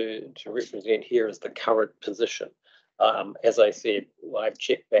tried to represent here as the current position. As I said, I've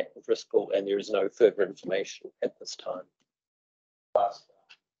checked back with risk pool, and there is no further information at this time.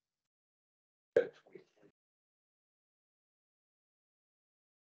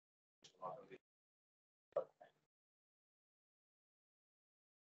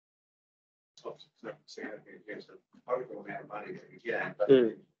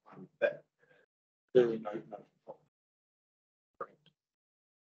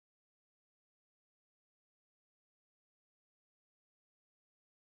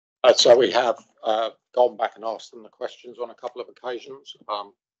 So we have gone back and asked them the questions on a couple of occasions.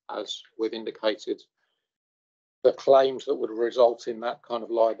 As we've indicated, the claims that would result in that kind of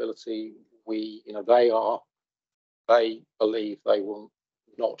liability, they believe they will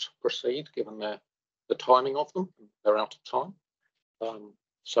not proceed given the timing of them. They're out of time.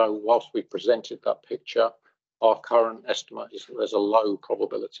 So whilst we presented that picture, our current estimate is that there's a low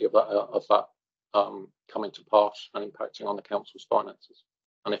probability of that coming to pass and impacting on the council's finances.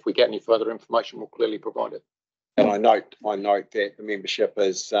 And if we get any further information, we'll clearly provide it. And I note that the membership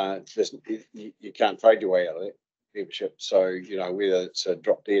is you can't trade your way out of that membership. So whether it's a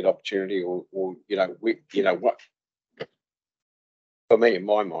drop dead opportunity or what. For me, in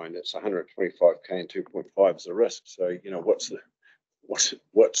my mind, it's 125k and 2.5 is a risk. So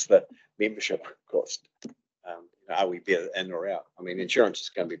what's the membership cost? Are we better in or out? I mean, insurance is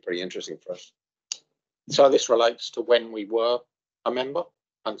going to be pretty interesting for us. So this relates to when we were a member.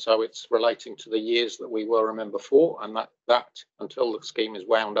 And so it's relating to the years that we were a member for, and that until the scheme is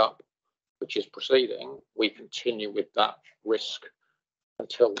wound up, which is proceeding, we continue with that risk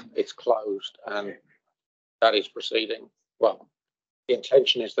until it's closed, and that is proceeding. Well, the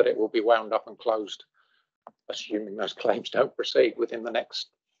intention is that it will be wound up and closed, assuming those claims don't proceed within the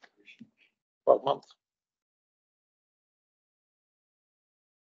next 12 months.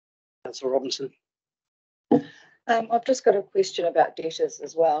 Councillor Robinson. I've just got a question about debtors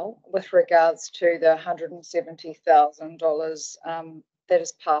as well, with regards to the $170,000 that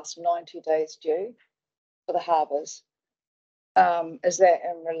is past 90 days due for the harbours. Is that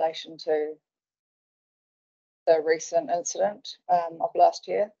in relation to the recent incident of last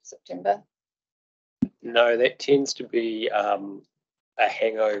year, September? No, that tends to be a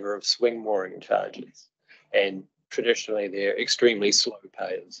hangover of swing mooring charges, and traditionally they're extremely slow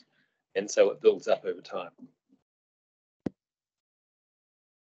payers, and so it builds up over time.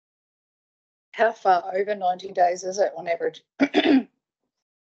 How far over 90 days is it on average? I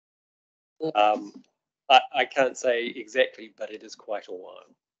can't say exactly, but it is quite a while.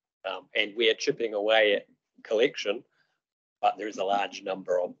 And we are chipping away at collection, but there is a large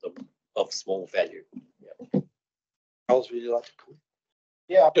number of them of small value. Charles, would you like to comment?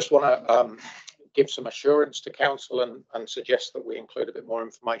 Yeah, I just want to give some assurance to council and suggest that we include a bit more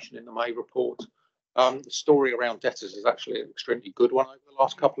information in the May report. The story around debtors is actually an extremely good one over the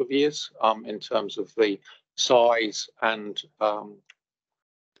last couple of years in terms of the size and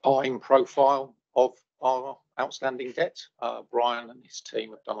time profile of our outstanding debt. Brian and his team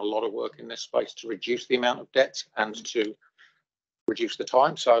have done a lot of work in this space to reduce the amount of debt and to reduce the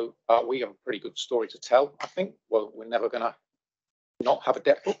time. So we have a pretty good story to tell, I think. Well, we're never going to not have a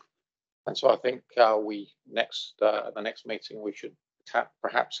debt book. And so I think at the next meeting, we should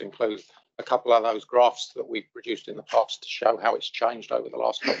perhaps include a couple of those graphs that we've produced in the past to show how it's changed over the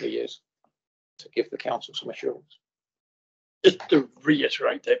last couple of years, to give the council some assurance. just to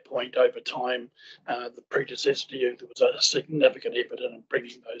reiterate that point, over time, the predecessor to you, there was a significant effort in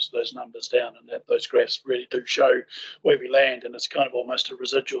bringing those numbers down, and that those graphs really do show where we land, and it's kind of almost a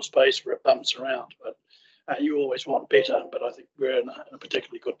residual space where it bumps around. But you always want better, but I think we're in a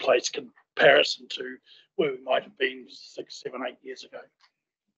particularly good place comparison to where we might have been 6, 7, 8 years ago.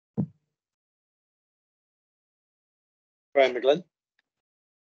 Graham McGlynn.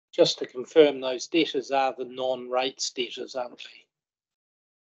 Just to confirm, those debtors are the non-rates debtors, aren't they?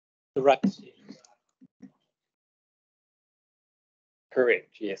 The rates debtors.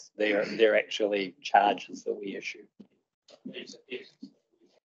 Correct, yes, they're actually charges that we issue. These are debtors.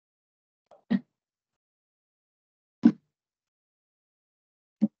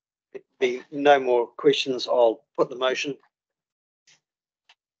 Be no more questions, I'll put the motion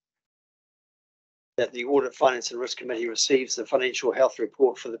that the Audit, Finance and Risk Committee receives the financial health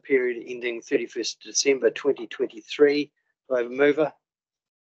report for the period ending 31st December 2023. Do I have a mover?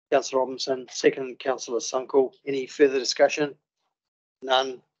 Councillor Robinson, second, Councillor Sunkel. Any further discussion?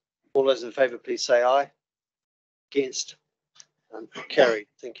 None. All those in favour, please say aye. Against? None. Carried.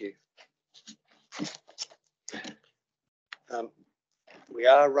 Thank you. We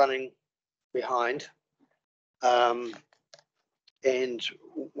are running behind. And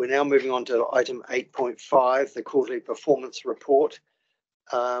we're now moving on to item 8.5, the quarterly performance report,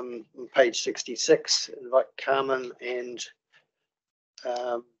 on page 66. Invite Carmen and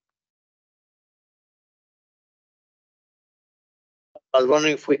I was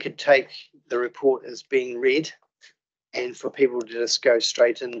wondering if we could take the report as being read and for people to just go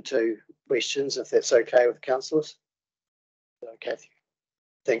straight into questions, if that's okay with councillors. Okay,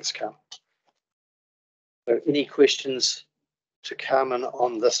 thanks, Carmen. So any questions to Carmen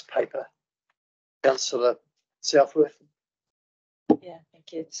on this paper? Councillor Southworth. Yeah,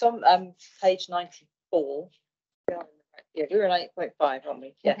 thank you. So on page 94, yeah, we're on 8.5, aren't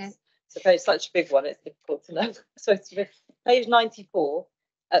we? Yes. So page such a big one, it's difficult to know. So it's page 94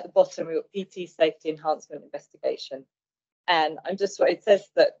 at the bottom, we've got PT Safety Enhancement Investigation. And I'm just, it says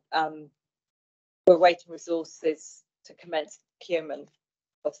that we're waiting resources to commence procurement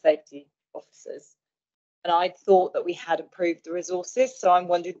of safety officers. And I thought that we had approved the resources. So I'm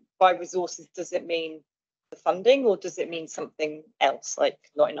wondering, by resources, does it mean the funding, or does it mean something else, like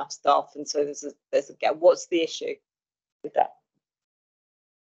not enough staff? And so there's a gap. What's the issue with that?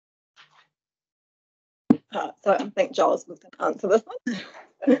 So I think Giles was going to answer this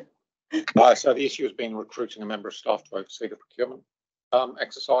one. So the issue has been recruiting a member of staff to oversee the procurement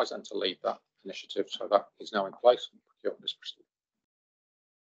exercise and to lead that initiative. So that is now in place and procurement is proceeding.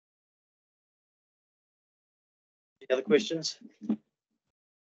 Any other questions?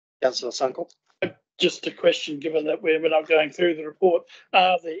 Councillor Sunkel. Just a question, given that we're not going through the report,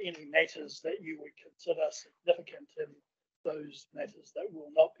 are there any matters that you would consider significant in those matters that will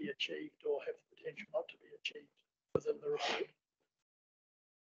not be achieved or have the potential not to be achieved within the report?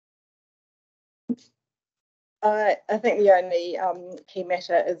 I think the only key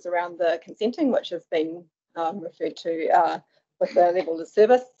matter is around the consenting, which has been referred to with the level of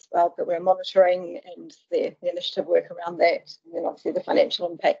service that we're monitoring and the initiative work around that, and then obviously the financial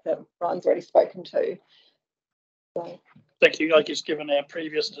impact that Brian's already spoken to. So. Thank you. I guess given our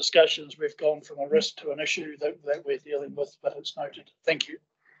previous discussions, we've gone from a risk to an issue that we're dealing with, but it's noted. Thank you.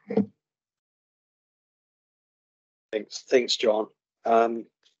 Thanks, John.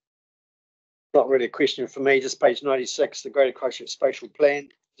 Not really a question for me, just page 96, the Greater Christchurch Spatial Plan,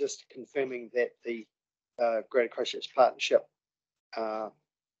 just confirming that the Greater Christchurch Partnership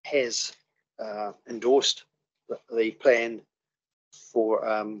has endorsed the plan for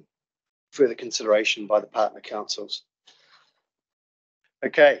further consideration by the partner councils.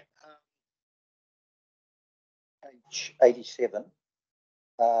 Okay. Page 87,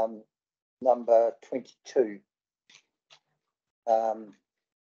 number 22.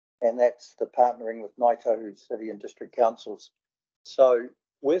 And that's the partnering with Naitahu City and District Councils. So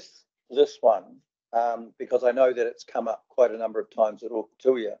with this one, because I know that it's come up quite a number of times at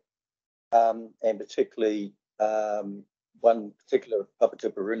Okatuia, and particularly one particular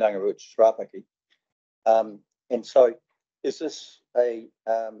Papatupa Runanga, which is Rapaki. And so is this a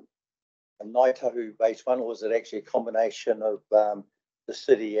Naitahu based one, or is it actually a combination of the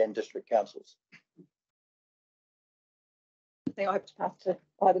city and district councils? I think I have to pass to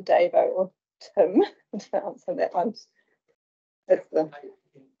either Dave or Tim to answer that one. It's the...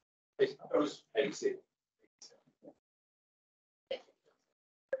 It was 87.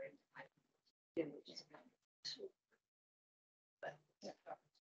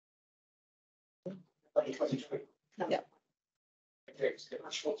 Yeah.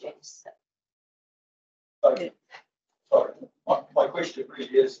 Sorry, my question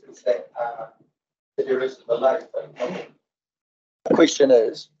really is that there is a delay. The question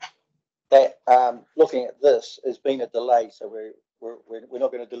is that looking at this has been a delay, so we're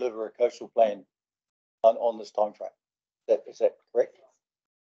not going to deliver a coastal plan on this time frame. Is that correct?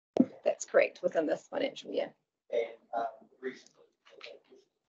 That's correct, within this financial year. And recently,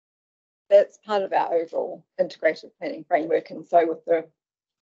 That's part of our overall integrated planning framework, and so with the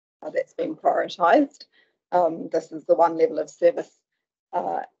that's been prioritised. This is the one level of service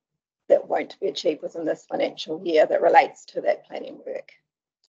that won't be achieved within this financial year that relates to that planning work.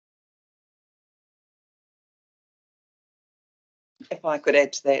 If I could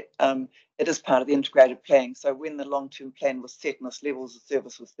add to that, it is part of the integrated planning. So when the long-term plan was set and this levels of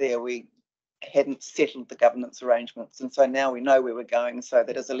service was there, we hadn't settled the governance arrangements. And so now we know where we're going. So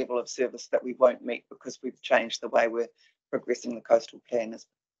that is a level of service that we won't meet because we've changed the way we're progressing the coastal plan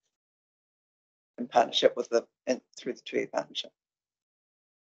in partnership with through the 2-year partnership.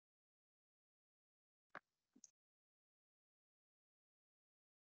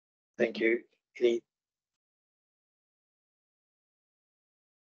 Thank you. Any?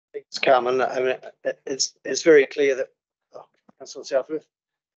 Thanks, Carmen. I mean, it's very clear that, Councillor Southworth.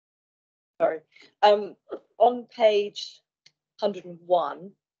 Sorry. On page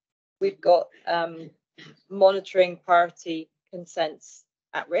 101, we've got monitoring priority consents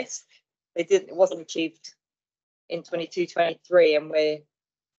at risk. It wasn't achieved in 22-23, and we're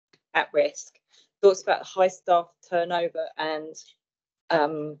at risk. Talks about high staff turnover and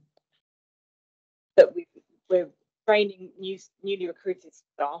that we're training newly recruited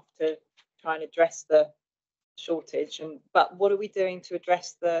staff to try and address the shortage. But what are we doing to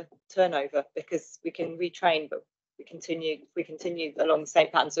address the turnover? Because we can retrain, but we continue along the same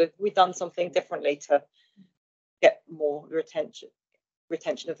pattern. So have we done something differently to get more retention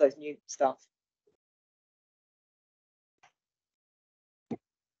of those new staff?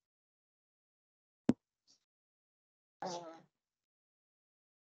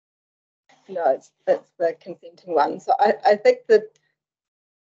 No, it's the consenting one. So I think that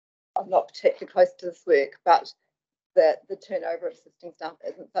I'm not particularly close to this work, but that the turnover of assisting staff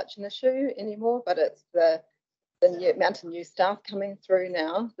isn't such an issue anymore, but it's the new amount of new staff coming through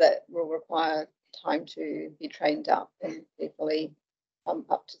now that will require time to be trained up and be fully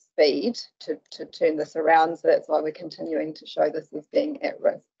up to speed to turn this around. So that's why we're continuing to show this as being at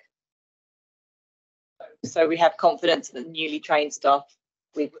risk. So we have confidence that newly trained staff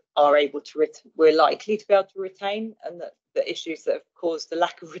we are able to we're likely to be able to retain, and that the issues that have caused the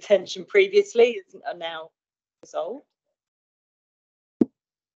lack of retention previously are now resolved.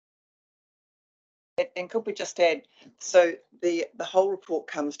 And could we just add, so the whole report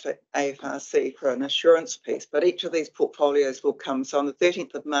comes to AFRC for an assurance piece, but each of these portfolios will come. So on the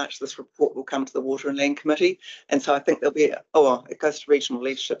 13th of March, this report will come to the Water and Land Committee. And so I think there'll be, it goes to regional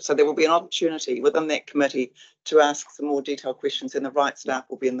leadership. So there will be an opportunity within that committee to ask some more detailed questions, and the right staff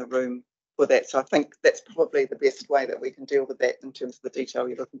will be in the room for that. So I think that's probably the best way that we can deal with that in terms of the detail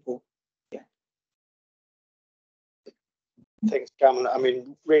you're looking for. Yeah. Thanks, Carmen. I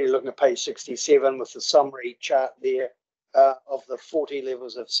mean, really looking at page 67 with the summary chart there of the 40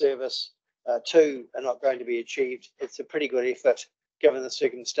 levels of service, 2 are not going to be achieved. It's a pretty good effort given the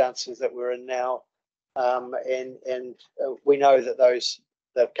circumstances that we're in now. And we know that those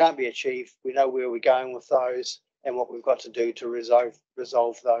that can't be achieved, we know where we're going with those and what we've got to do to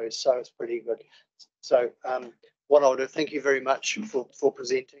resolve those. So it's pretty good. So what I'll do, thank you very much for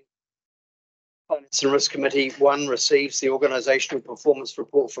presenting. Finance and Risk Committee 1 receives the organisational performance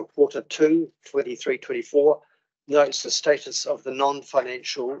report for Q2 23-24, notes the status of the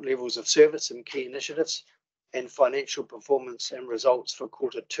non-financial levels of service and key initiatives, and financial performance and results for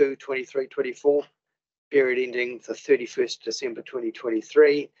Q2 23-24, period ending the 31st December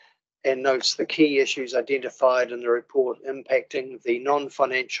 2023, and notes the key issues identified in the report impacting the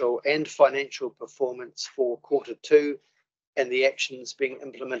non-financial and financial performance for Q2 and the actions being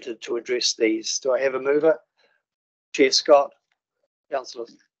implemented to address these. Do I have a mover? Chair Scott, Councillor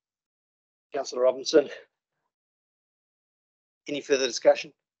Robinson. Any further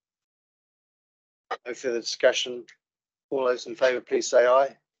discussion? No further discussion. All those in favour, please say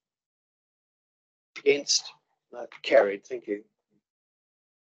aye. Against? No, carried. Thank you.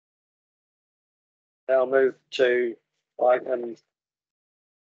 Now move to item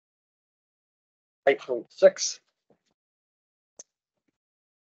 8.6.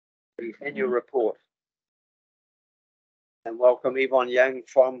 The annual report. And welcome Yvonne Young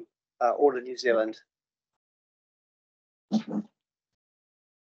from Audit New Zealand.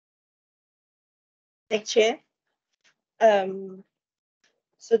 Thanks, Chair.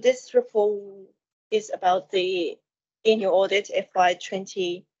 So this report is about the annual audit FY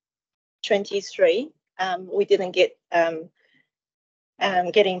 2023. We didn't get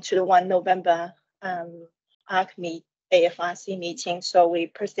getting to the 1 November AFRC meeting, so we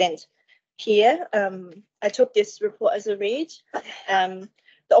present here. I took this report as a read. The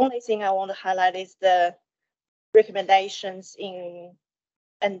only thing I want to highlight is the recommendations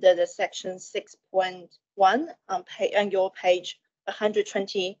under the section 6.1 on your page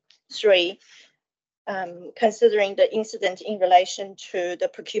 123. Considering the incident in relation to the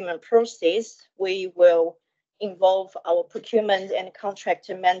procurement process, we will involve our procurement and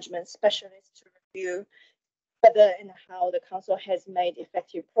contractor management specialists to review whether and how the council has made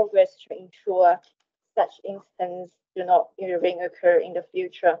effective progress to ensure such incidents do not occur in the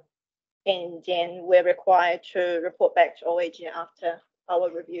future. And then we're required to report back to OAG after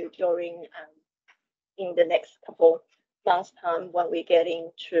our review during in the next couple months' time when we get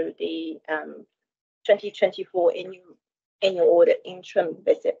into the 2024 annual audit interim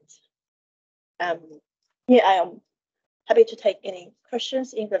visit. I am happy to take any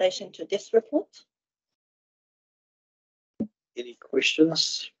questions in relation to this report. Any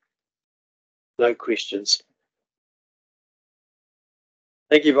questions? No questions.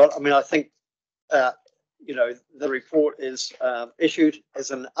 Thank you, Yvonne. I mean, I think, the report is issued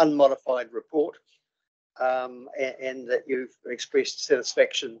as an unmodified report, and that you've expressed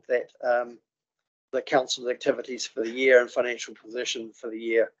satisfaction that the council's activities for the year and financial position for the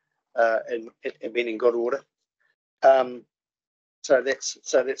year have been in good order. So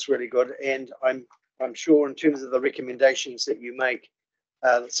that's really good, and I'm sure in terms of the recommendations that you make,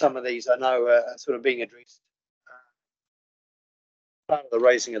 some of these I know are sort of being addressed. Part of the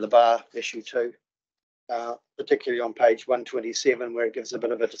raising of the bar issue too, particularly on page 127, where it gives a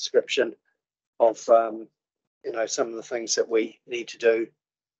bit of a description of some of the things that we need to do,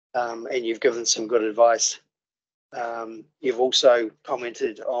 and you've given some good advice. You've also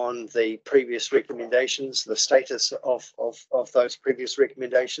commented on the previous recommendations, the status of those previous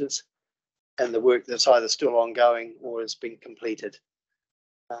recommendations, and the work that's either still ongoing or has been completed.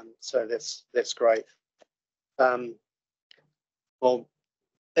 So that's great. Well,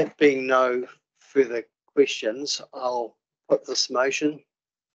 there being no further questions, I'll put this motion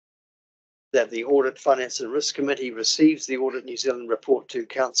that the Audit, Finance and Risk Committee receives the Audit New Zealand report to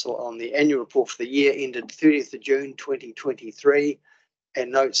Council on the annual report for the year ended 30th of June 2023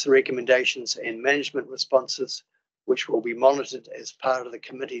 and notes the recommendations and management responses, which will be monitored as part of the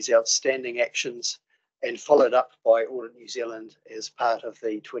committee's outstanding actions and followed up by Audit New Zealand as part of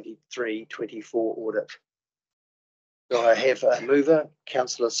the 23-24 audit. So I have a mover,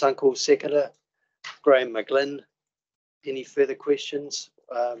 Councillor Sunkel, seconder, Graham McGlynn. Any further questions,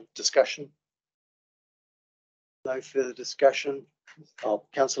 discussion? No further discussion. Oh,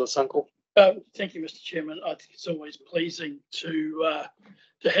 Councillor Sunkel. Thank you, Mr. Chairman. I think it's always pleasing to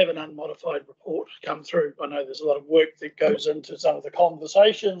have an unmodified report come through. I know there's a lot of work that goes into some of the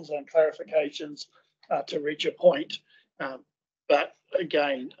conversations and clarifications to reach a point, but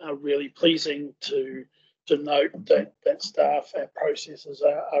again, really pleasing to note that staff and processes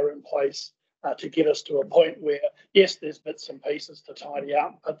are in place to get us to a point where, yes, there's bits and pieces to tidy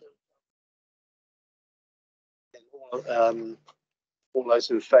up, but all those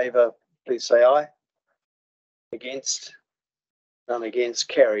in favour, please say aye. Against? None against.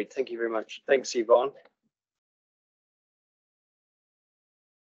 Carried. Thank you very much. Thanks, Yvonne.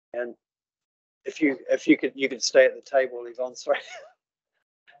 And if you could stay at the table, Yvonne. Sorry,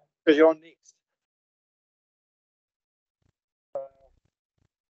 because you're on next.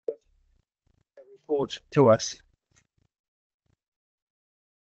 Report to us.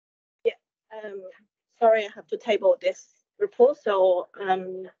 Yeah. Sorry, I have to table this report. So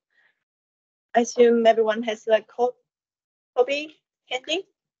I assume everyone has a copy handy.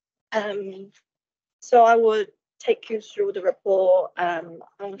 So I would take you through the report on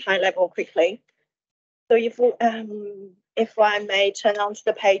high level quickly. So if I may turn on to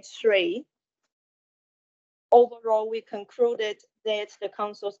the page 3. Overall, we concluded that the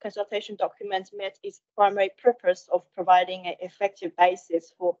Council's consultation document met its primary purpose of providing an effective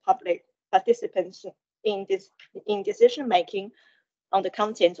basis for public participants in decision-making on the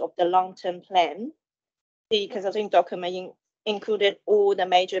content of the long-term plan. The consulting document included all the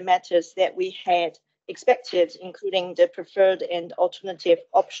major matters that we had expected, including the preferred and alternative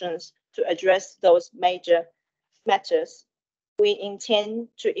options to address those major matters. We intend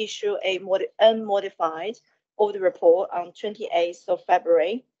to issue a unmodified audit report on 28th of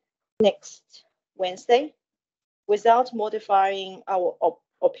February, next Wednesday. Without modifying our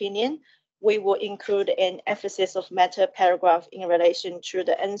opinion, we will include an emphasis of matter paragraph in relation to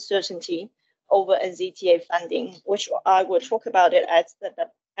the uncertainty over NZTA funding, which I will talk about it at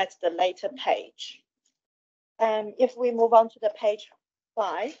the later page. If we move on to the page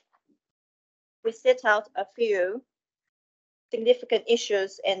 5, we set out a few significant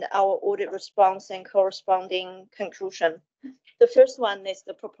issues and our audit response and corresponding conclusion. The first one is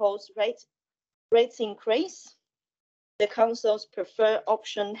the proposed rates increase. The council's preferred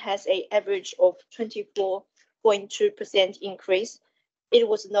option has an average of 24.2% increase. It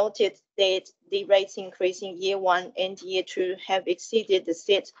was noted that the rates increase in year 1 and year 2 have exceeded the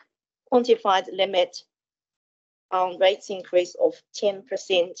set quantified limit on rates increase of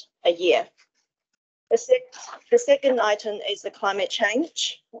 10% a year. The second item is the climate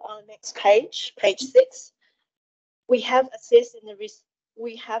change. On the next page, page 6, we have assessed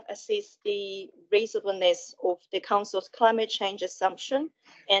the reasonableness of the council's climate change assumption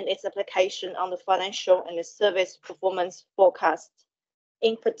and its application on the financial and the service performance forecast.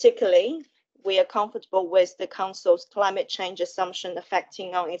 In particular, we are comfortable with the council's climate change assumption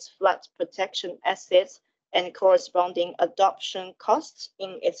affecting on its flood protection assets and corresponding adoption costs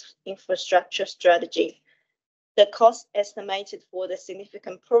in its infrastructure strategy. The cost estimated for the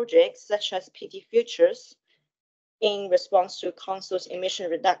significant projects such as PT Futures in response to council's emission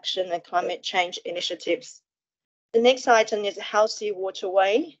reduction and climate change initiatives. The next item is a healthy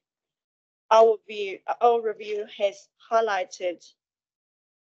waterway. Our review has highlighted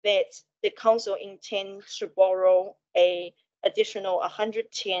that the council intends to borrow an additional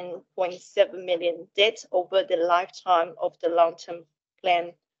 110.7 million debt over the lifetime of the long-term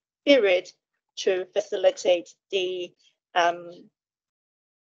plan period to facilitate the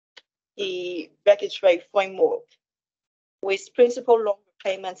regulatory framework, with principal loan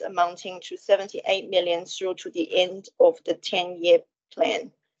repayments amounting to 78 million through to the end of the 10-year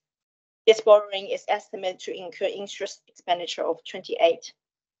plan. This borrowing is estimated to incur interest expenditure of 28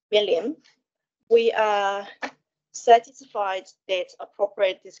 million. We are satisfied that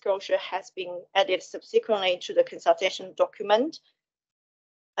appropriate disclosure has been added subsequently to the consultation document.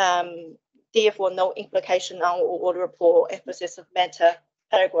 Therefore, no implication on our audit report emphasis of matter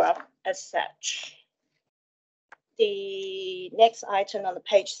paragraph as such. The next item on the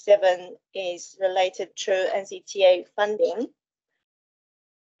page 7 is related to NZTA funding.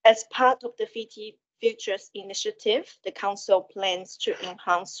 As part of the PT Futures initiative, the council plans to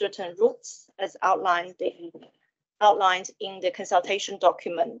enhance certain routes as outlined in the consultation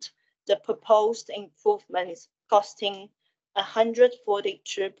document. The proposed improvements costing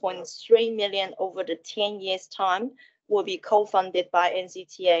 142.3 million over the 10 years time will be co-funded by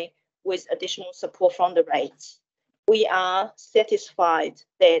NZTA with additional support from the rates. We are satisfied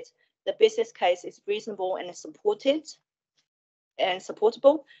that the business case is reasonable and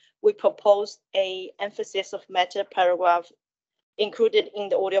supportable. We propose an emphasis of matter paragraph included in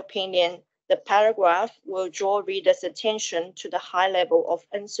the audit opinion. The paragraph will draw readers' attention to the high level of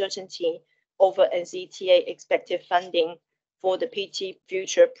uncertainty over NZTA expected funding for the PT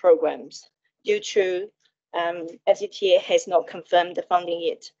Future programs due to NZTA has not confirmed the funding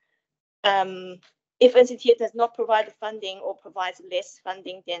yet. If NZTA does not provide the funding or provides less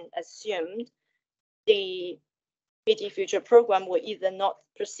funding than assumed, the PT Future program will either not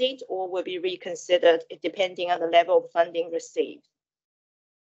proceed or will be reconsidered depending on the level of funding received.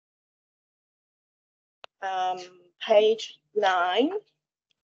 Page 9.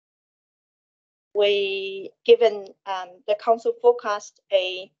 The council forecast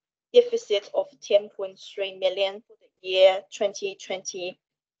a deficit of 10.3 million for the year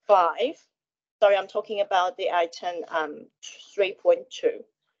 2025. Sorry, I'm talking about the item 3.2.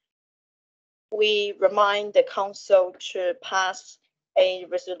 We remind the council to pass a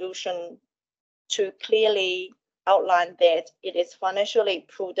resolution to clearly outline that it is financially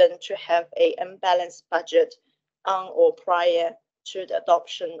prudent to have an unbalanced budget on or prior to the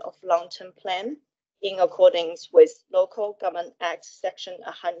adoption of long-term plan in accordance with Local Government Act Section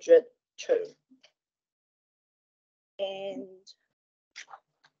 102. And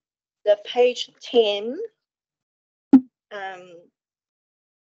the page 10,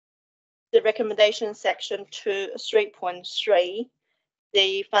 the recommendation section 3.3,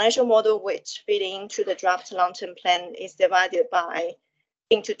 the financial model which fit into the draft long-term plan is divided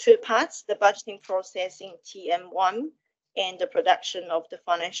into two parts, the budgeting process in TM1 and the production of the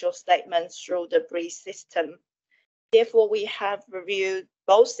financial statements through the BRIES system. Therefore, we have reviewed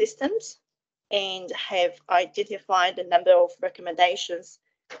both systems and have identified a number of recommendations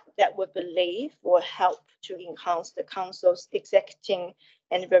that we believe will help to enhance the council's executing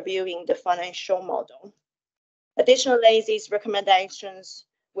and reviewing the financial model. Additionally, these recommendations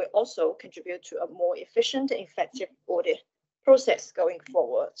will also contribute to a more efficient and effective audit process going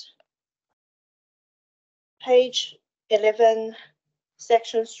forward. page 11,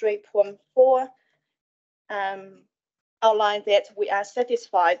 section 3.4, outline that we are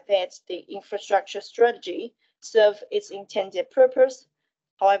satisfied that the infrastructure strategy serves its intended purpose.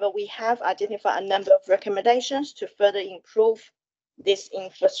 However, we have identified a number of recommendations to further improve this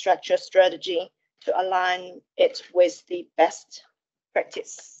infrastructure strategy to align it with the best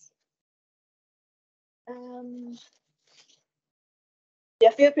practice. There are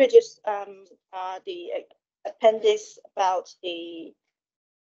a few pages the appendix about the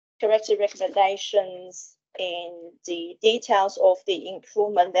corrective recommendations and the details of the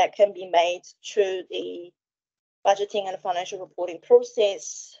improvement that can be made to the budgeting and financial reporting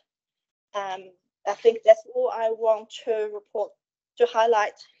process. I think that's all I want to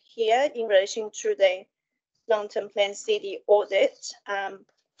highlight here in relation to the long-term plan CD audit.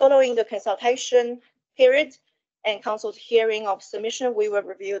 Following the consultation period and council's hearing of submission, we will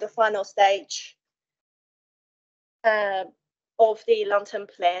review the final stage of the long-term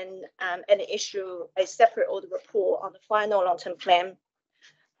plan and issue a separate audit report on the final long-term plan.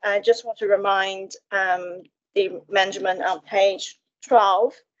 I just want to remind the management on page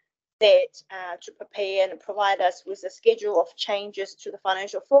 12 that to prepare and provide us with a schedule of changes to the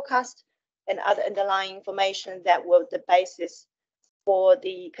financial forecast and other underlying information that will be the basis for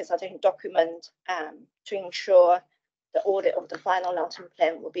the consultation document to ensure the audit of the final long-term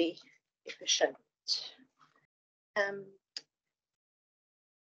plan will be efficient.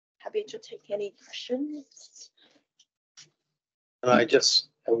 Happy to take any questions. And I just,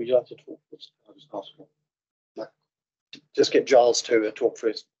 Would you like to talk first? I'll just ask you. just get Giles to talk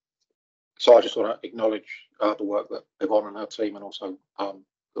first. So I just want to acknowledge the work that Yvonne and her team and also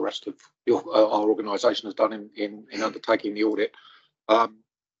the rest of our organisation has done in undertaking the audit.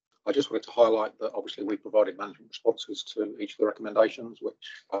 I just wanted to highlight that obviously we provided management responses to each of the recommendations, which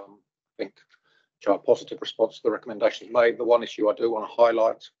I think show a positive response to the recommendations made. The one issue I do want to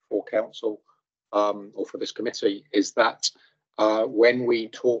highlight for council or for this committee is that when we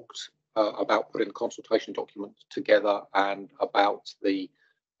talked about putting the consultation document together and about the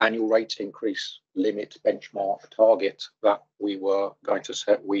annual rate increase limit benchmark target that we were going to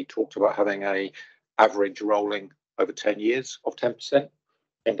set, we talked about having a average rolling over 10 years of 10%.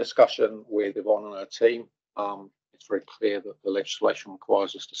 In discussion with Yvonne and her team, it's very clear that the legislation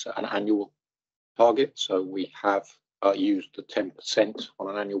requires us to set an annual target. So we have used the 10% on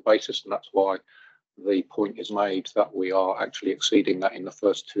an annual basis, and that's why the point is made that we are actually exceeding that in the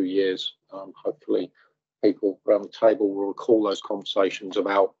first 2 years. Hopefully people around the table will recall those conversations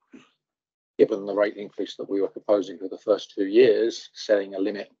about, given the rate increase that we were proposing for the first 2 years, setting a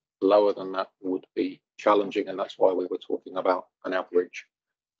limit lower than that would be challenging, and that's why we were talking about an average.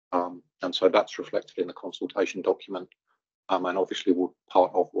 And so that's reflected in the consultation document, and obviously will be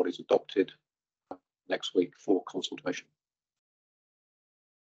part of what is adopted next week for consultation.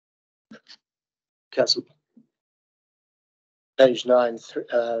 Council. Page 9,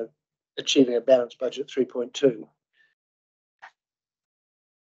 achieving a balanced budget 3.2.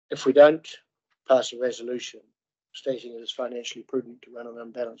 If we don't pass a resolution stating it is financially prudent to run an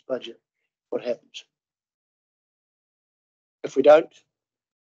unbalanced budget, what happens? If we don't,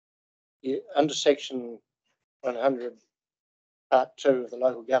 under section 100, part 2 of the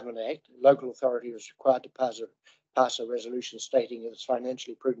Local Government Act, the local authority is required to pass a resolution stating it is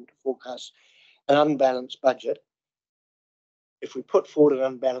financially prudent to forecast an unbalanced budget. If we put forward an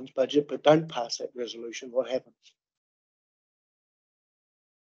unbalanced budget but don't pass that resolution, what happens?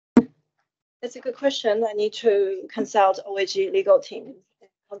 That's a good question. I need to consult OAG legal team and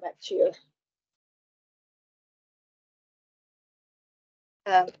come back to you.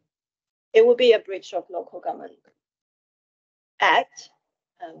 It will be a breach of Local Government Act,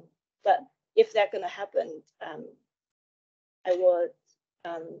 but if that's going to happen, I would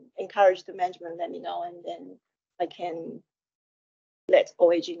encourage the management, let me know, and then I can let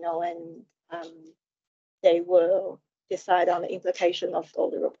OAG know, and they will decide on the implication of all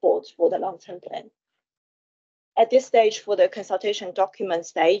the reports for the long-term plan. At this stage, for the consultation document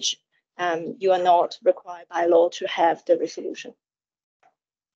stage, you are not required by law to have the resolution.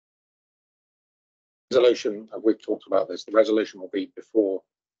 Resolution, we've talked about this, the resolution will be before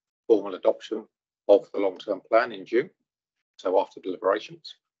formal adoption of the long-term plan in June, so after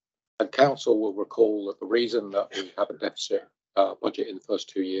deliberations. And council will recall that the reason that we have a deficit budget in the first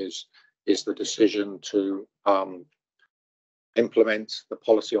 2 years is the decision to implement the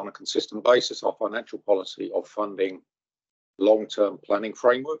policy on a consistent basis, our financial policy of funding long-term planning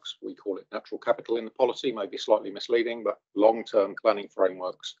frameworks. We call it natural capital in the policy, maybe slightly misleading, but long-term planning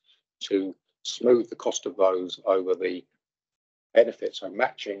frameworks to smooth the cost of those over the benefit, so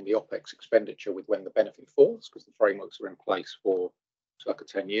matching the OPEX expenditure with when the benefit falls, because the frameworks are in place for circa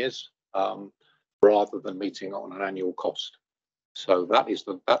 10 years, rather than meeting on an annual cost. So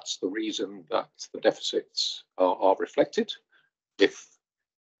that's the reason that the deficits are reflected. If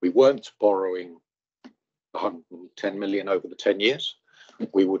we weren't borrowing 110 million over the 10 years,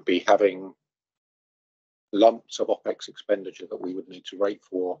 we would be having lumps of OPEX expenditure that we would need to rate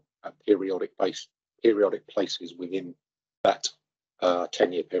for at periodic places within that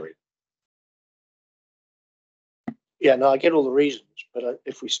 10-year period. Yeah, no, I get all the reasons, but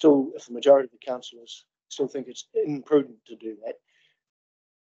if the majority of the councillors still think it's imprudent to do that,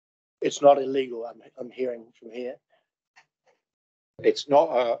 it's not illegal. I'm hearing from here. It's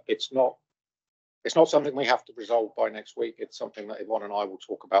not something we have to resolve by next week. It's something that Yvonne and I will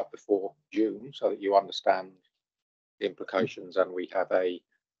talk about before June, so that you understand the implications and we have a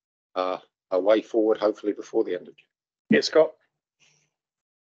way forward, hopefully before the end of June. Yeah, Scott.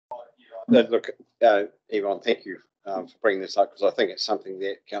 Look, Yvonne, thank you for bringing this up, because I think it's something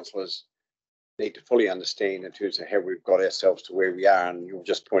that councillors need to fully understand in terms of how we've got ourselves to where we are. And you're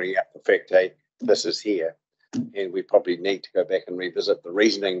just pointing out the fact that this is here, and we probably need to go back and revisit the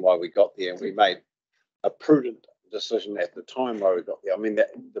reasoning why we got there. And we made a prudent decision at the time why we got there. I mean,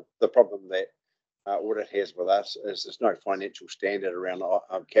 the problem that Audit has with us is there's no financial standard around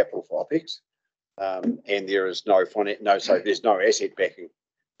capital for OPEX, and there is there's no asset backing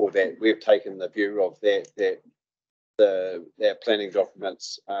for that. We've taken the view of that their planning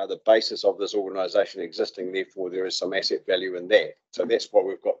documents are the basis of this organisation existing, therefore there is some asset value in that. So that's why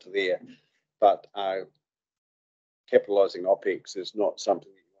we've got to there. But capitalising OPEX is not something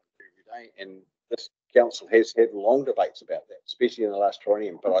you want to do every day, and this council has had long debates about that, especially in the last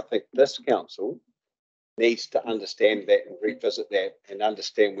triennium. But I think this council needs to understand that and revisit that and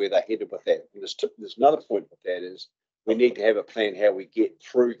understand where they're headed with that. And there's another point with that is we need to have a plan how we get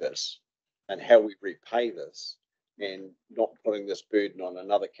through this and how we repay this, and not putting this burden on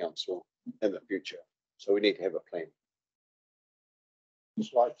another council in the future. So we need to have a plan.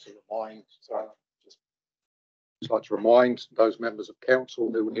 Just like to remind those members of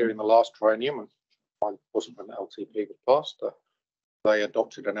council who were here in the last triennium, and I wasn't when the LTP was passed, they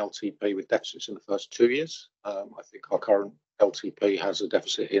adopted an LTP with deficits in the first 2 years. I think our current LTP has a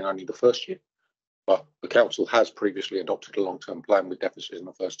deficit in only the first year, but the council has previously adopted a long-term plan with deficits in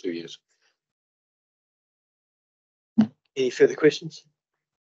the first 2 years. Any further questions?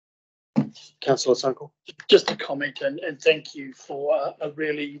 Councillor Sunkel. Just a comment and thank you for a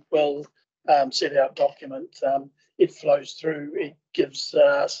really well set out document. It flows through, it gives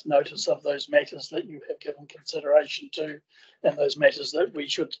us notice of those matters that you have given consideration to and those matters that we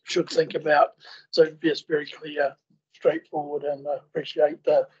should think about. So yes, very clear, straightforward, and I appreciate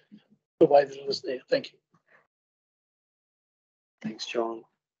the way that it is there. Thank you. Thanks, John.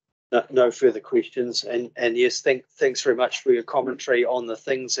 No further questions, and yes, thanks very much for your commentary on the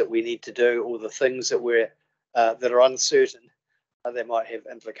things that we need to do, or the things that that are uncertain that might have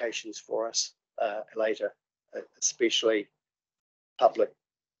implications for us later, especially public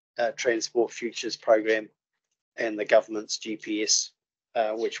transport futures program and the government's GPS,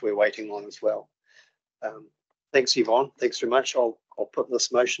 which we're waiting on as well. Thanks, Yvonne. Thanks very much. I'll put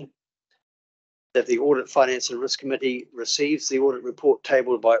this motion that the Audit, Finance and Risk Committee receives the audit report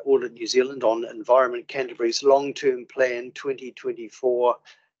tabled by Audit New Zealand on Environment Canterbury's long-term plan 2024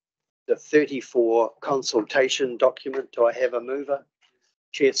 to 34 consultation document. Do I have a mover?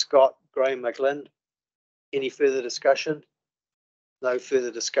 Chair Scott, Graham McGlynn. Any further discussion? No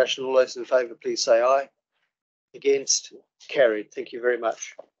further discussion. All those in favour, please say aye. Against? Carried. Thank you very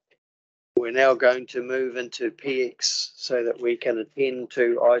much. We're now going to move into PX so that we can attend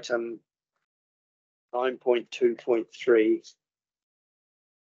to item 9.2.3.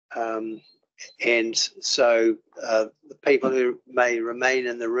 And so the people who may remain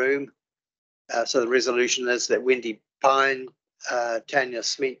in the room, so the resolution is that Wendy Pine, Tanya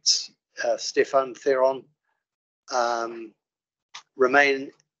Smets, Stefan Theron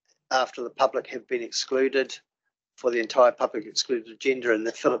remain after the public have been excluded for the entire public excluded agenda, and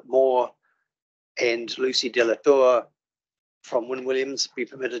that Philip Moore and Lucy Delatour from Wynne Williams be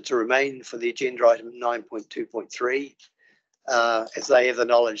permitted to remain for the agenda item 9.2.3, as they have the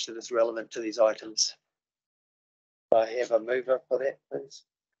knowledge that is relevant to these items. I have a mover for that, please.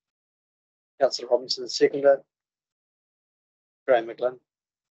 Councillor Robinson, seconder. Graham McGlynn.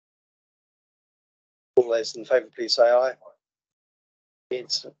 All those in favour, please say aye.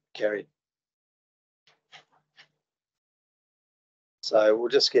 Against? Carried. So we'll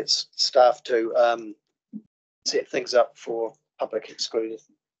just get staff to set things up for public excluded.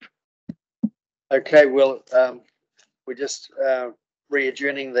 Okay, well, we're just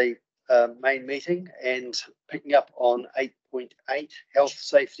re-adjourning the main meeting and picking up on 8.8 health,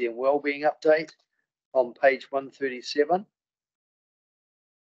 safety and wellbeing update on page 137.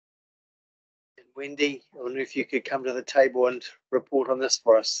 And Wendy, I wonder if you could come to the table and report on this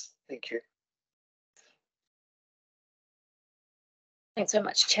for us. Thank you. Thanks very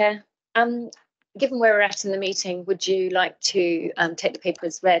much, Chair. Given where we're at in the meeting, would you like to take the paper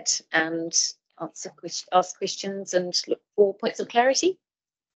as read and ask questions and look for points of clarity?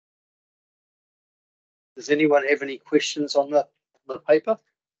 Does anyone have any questions on the paper?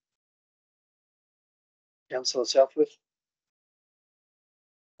 Councillor Southworth.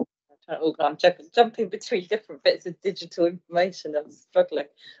 I'm jumping between different bits of digital information. I'm struggling.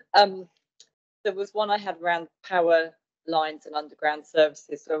 There was one I had around power lines and underground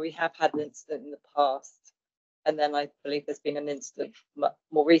services where we have had an incident in the past, and then I believe there's been an incident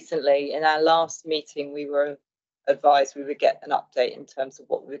more recently. In our last meeting, we were advised we would get an update in terms of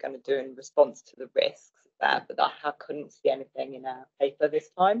what we were going to do in response to the risks of that, but I couldn't see anything in our paper this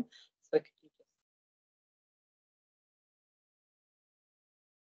time. So could you just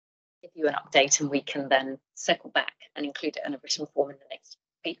give you an update, and we can then circle back and include it in a written form in the next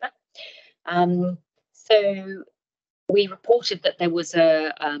paper. So we reported that there was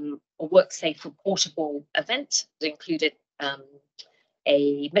a WorkSafe reportable event that included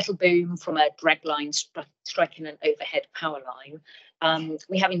a metal boom from a drag line striking an overhead power line.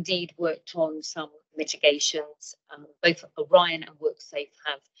 We have indeed worked on some mitigations. Both Orion and WorkSafe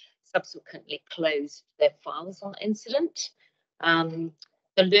have subsequently closed their files on the incident. The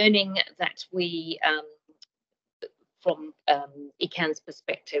learning that we from ECAN's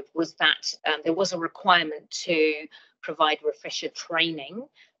perspective was that there was a requirement to provide refresher training,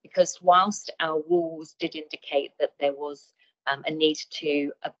 because whilst our rules did indicate that there was a need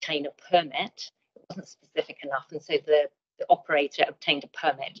to obtain a permit, it wasn't specific enough, and so the operator obtained a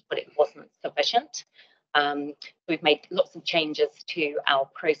permit, but it wasn't sufficient. We've made lots of changes to our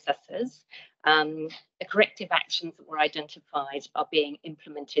processes. The corrective actions that were identified are being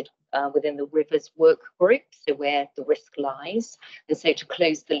implemented within the Rivers work group, so where the risk lies. And so to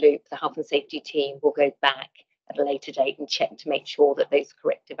close the loop, the health and safety team will go back at a later date and check to make sure that those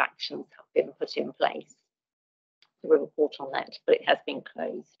corrective actions have been put in place. We'll report on that, but it has been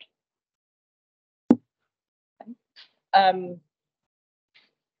closed. Okay.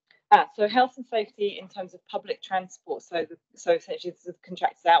 So health and safety in terms of public transport. So essentially this is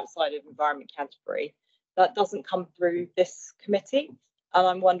contracted outside of Environment Canterbury. That doesn't come through this committee. And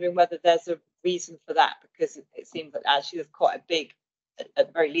I'm wondering whether there's a reason for that, because it seems that actually there's quite a big, at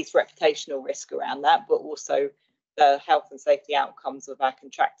the very least, reputational risk around that, but also the health and safety outcomes of our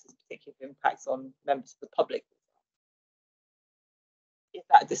contractors, particularly impacts on members of the public. Is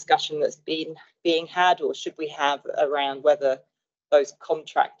that a discussion that's being had, or should we have around whether those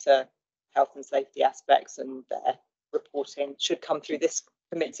contractor health and safety aspects and their reporting should come through this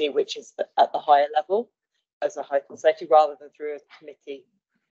committee, which is at the higher level as a health and safety, rather than through a committee,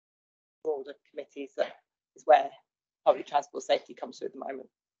 broader committees that is where public transport safety comes through at the moment?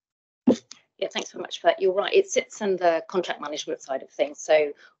 Yeah, thanks very much for that. You're right, it sits in the contract management side of things.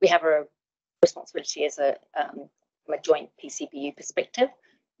 So we have a responsibility as from a joint PCBU perspective.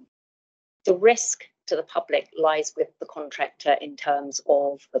 The risk to the public lies with the contractor in terms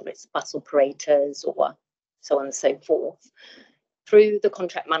of whether it's bus operators or so on and so forth. Through the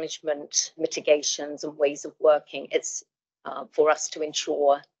contract management mitigations and ways of working, it's for us to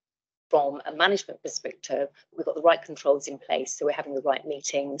ensure from a management perspective, we've got the right controls in place. So we're having the right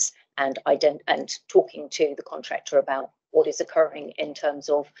meetings and talking to the contractor about what is occurring in terms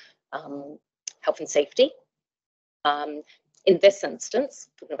of health and safety. In this instance,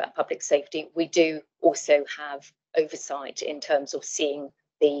 talking about public safety, we do also have oversight in terms of seeing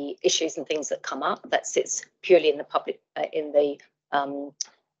the issues and things that come up. That sits purely in the public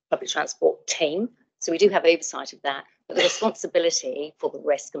transport team. So we do have oversight of that, but the responsibility for the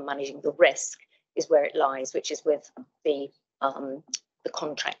risk and managing the risk is where it lies, which is with the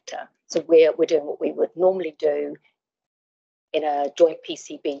contractor. So we're doing what we would normally do in a joint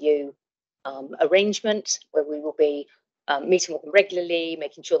PCBU arrangement, where we will be meeting with them regularly,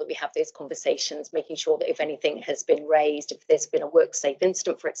 making sure that we have those conversations, making sure that if anything has been raised, if there's been a WorkSafe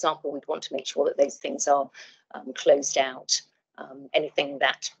incident, for example, we'd want to make sure that those things are closed out. Anything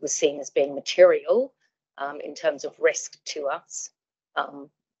that was seen as being material in terms of risk to us,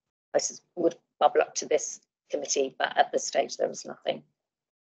 would bubble up to this committee, but at this stage there was nothing.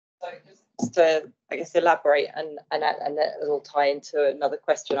 So just to, I guess, elaborate and it'll tie into another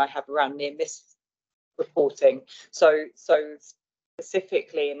question I have around near miss reporting. So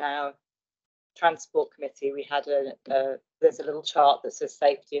specifically in our Transport Committee, we had there's a little chart that says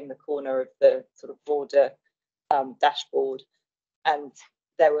safety in the corner of the sort of broader dashboard, and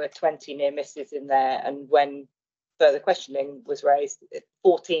there were 20 near misses in there. And when further questioning was raised,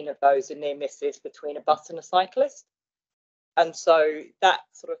 14 of those are near misses between a bus and a cyclist. And so that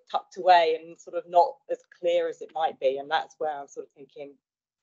sort of tucked away and sort of not as clear as it might be. And that's where I'm sort of thinking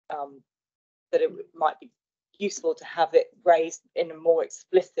that it might be useful to have it raised in a more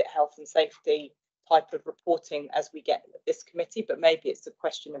explicit health and safety type of reporting as we get this committee. But maybe it's a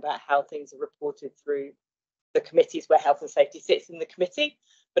question about how things are reported through the committees where health and safety sits in the committee.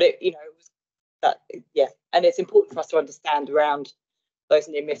 But it, you know, it was that, yeah. And it's important for us to understand around those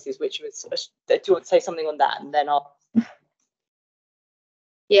near misses, which was, do you want to say something on that? And then I'll.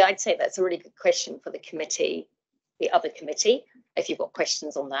 Yeah, I'd say that's a really good question for the committee, the other committee, if you've got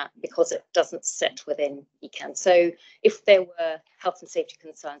questions on that, because it doesn't sit within ECAN. So if there were health and safety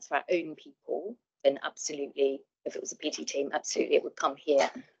concerns for our own people, then absolutely, if it was a PT team, absolutely it would come here.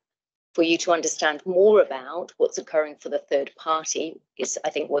 For you to understand more about what's occurring for the third party is,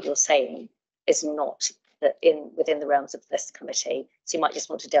 I think what you're saying is not within the realms of this committee. So you might just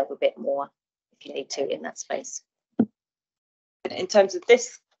want to delve a bit more if you need to in that space. In terms of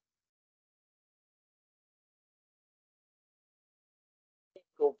this,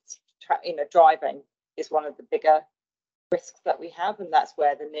 you know, driving is one of the bigger risks that we have, and that's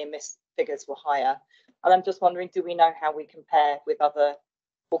where the near miss figures were higher. And I'm just wondering, do we know how we compare with other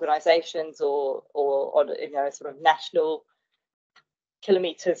organisations or on, you know, sort of national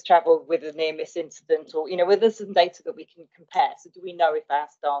kilometres travelled with a near miss incident, or, you know, whether there's some data that we can compare? So do we know if our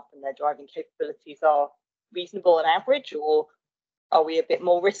staff and their driving capabilities are reasonable and average, or are we a bit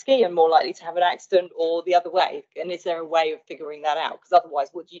more risky and more likely to have an accident, or the other way? And is there a way of figuring that out? Because otherwise,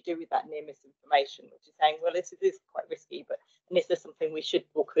 what do you do with that near miss information, which is saying, well, this is quite risky, but and is there something we should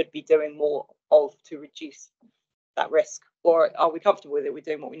or could be doing more of to reduce that risk? Or are we comfortable with it? We're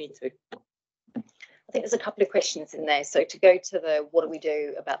doing what we need to. I think there's a couple of questions in there. So to go to the what do we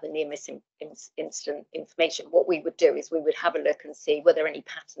do about the near miss incident information, what we would do is we would have a look and see were there any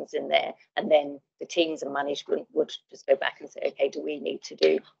patterns in there, and then the teams and management would just go back and say, okay, do we need to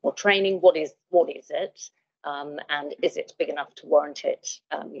do more training? What is it? And is it big enough to warrant it,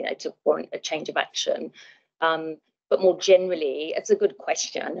 you know, to warrant a change of action? But more generally, it's a good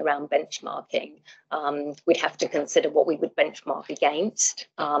question around benchmarking. We'd have to consider what we would benchmark against,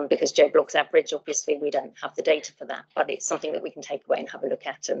 because Joe Blogg's average, obviously, we don't have the data for that, but it's something that we can take away and have a look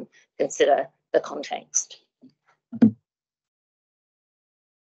at and consider the context.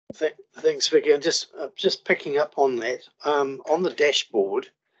 Thanks, Vicky. And just picking up on that, on the dashboard,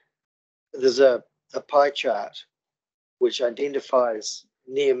 there's a pie chart which identifies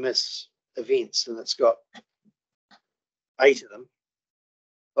near miss events, and it's got 8 of them.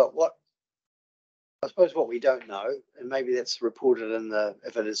 But I suppose what we don't know, and maybe that's reported in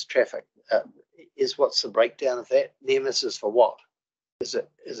if it is traffic, is what's the breakdown of that? Near misses for what? Is it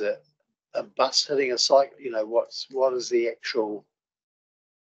a bus hitting a cycle? You know, what is the actual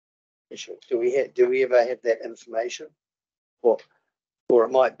issue? Do we ever have that information? Or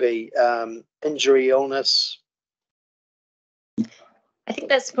it might be injury, illness. I think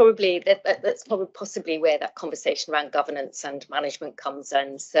that's probably possibly where that conversation around governance and management comes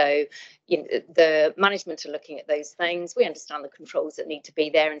in. So, you know, the management are looking at those things. We understand the controls that need to be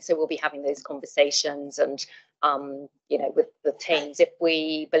there, and so we'll be having those conversations. And you know, with the teams, if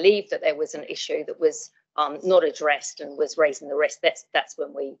we believe that there was an issue that was not addressed and was raising the risk, that's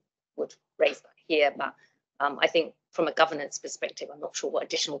when we would raise that here. But I think from a governance perspective, I'm not sure what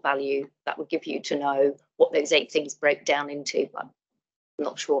additional value that would give you to know what those 8 things break down into. But I'm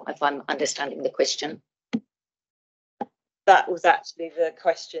not sure if I'm understanding the question. That was actually the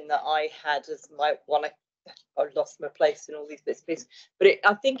question that I had as my one. I lost my place in all these bits. But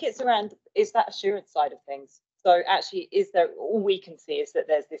I think it's around, is that assurance side of things. So actually, is there, all we can see is that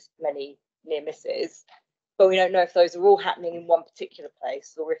there's this many near misses, but we don't know if those are all happening in one particular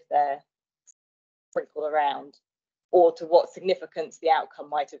place or if they're sprinkled around, or to what significance the outcome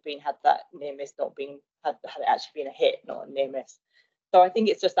might have been had that near miss not been, had it actually been a hit, not a near miss. So I think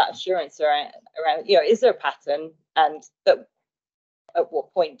it's just that assurance around, you know, is there a pattern, and that at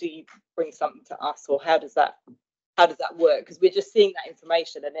what point do you bring something to us, or how does that work? Because we're just seeing that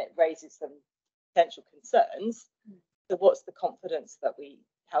information and it raises some potential concerns. So what's the confidence that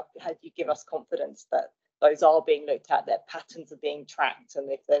how do you give us confidence that those are being looked at, their patterns are being tracked,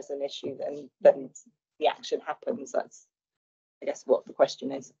 and if there's an issue, then the action happens? That's, I guess, what the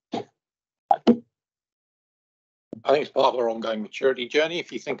question is. I think it's part of our ongoing maturity journey.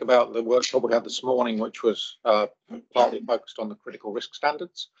 If you think about the workshop we had this morning, which was partly focused on the critical risk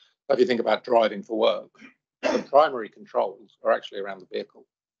standards, If you think about driving for work, the primary controls are actually around the vehicle.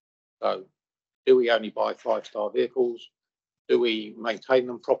 So do we only buy 5-star vehicles? Do we maintain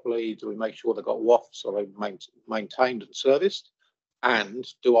them properly? Do we make sure they've got WAFs? Are they maintained and serviced? And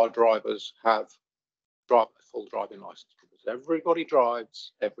do our drivers have full driving license? Because everybody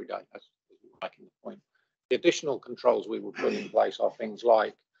drives every day. That's making the point. The additional controls we will put in place are things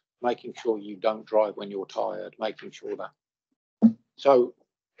like making sure you don't drive when you're tired, making sure that. So,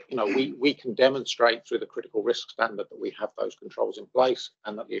 you know, we can demonstrate through the critical risk standard that we have those controls in place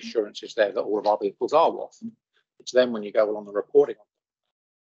and that the assurance is there that all of our vehicles are WAF. It's then when you go along the reporting,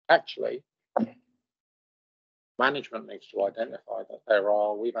 actually, management needs to identify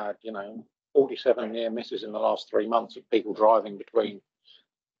that we've had, 47 near misses in the last 3 months of people driving between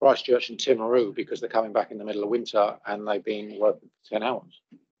Christchurch and Timaru because they're coming back in the middle of winter and they've been working for 10 hours.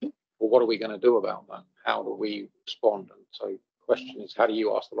 Well, what are we going to do about that? How do we respond? And so the question is, how do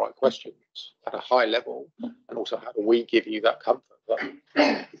you ask the right questions at a high level? And also, how do we give you that comfort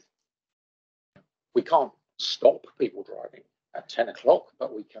that we can't stop people driving at 10 o'clock,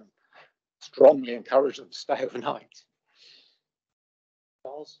 but we can strongly encourage them to stay overnight.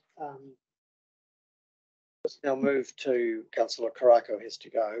 Charles, let's now move to Councillor Karakia has to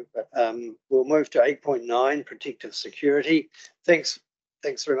go, but we'll move to 8.9, protective security. Thanks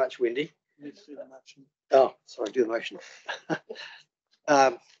very much, Wendy. Oh, sorry, do the motion.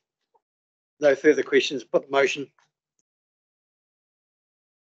 No further questions. Put the motion.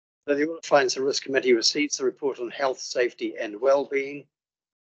 So the Audit, Finance and Risk Committee receives the report on health, safety and wellbeing.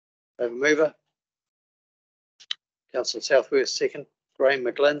 Over mover. Councillor Southwest, second. Graham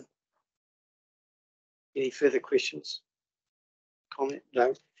McGlynn. Any further questions? Comment?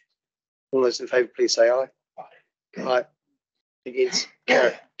 No. All those in favour, please say aye. Aye. Aye. Against?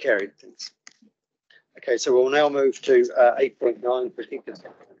 Carried. Thanks. Okay, so we'll now move to 8.9, protective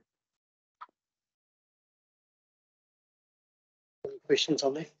security. Any questions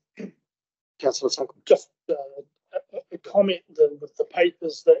on that? Councillor Sunkel. Just a comment with the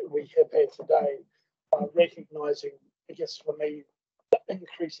papers that we have had today, recognising, I guess for me, the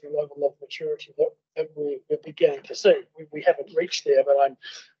increasing level of maturity that we're beginning to see. We haven't reached there, but I'm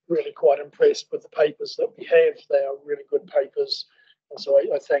really quite impressed with the papers that we have. They are really good papers. And so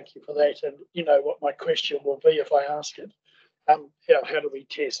I thank you for that. And you know what my question will be if I ask it. How do we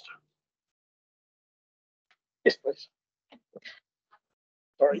test? Yes, please.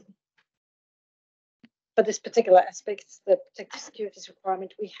 Sorry. For this particular aspect, the protective securities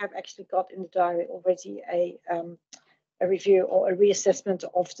requirement, we have actually got in the diary already a review or a reassessment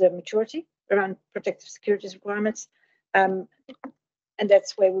of the maturity around protective securities requirements. And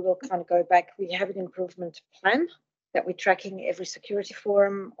that's where we will kind of go back. We have an improvement plan that we're tracking every security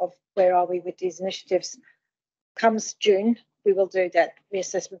forum of where are we with these initiatives. Comes June, we will do that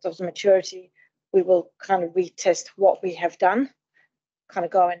reassessment of the maturity. We will kind of retest what we have done, kind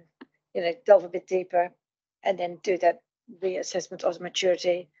of go and, delve a bit deeper and then do that reassessment of the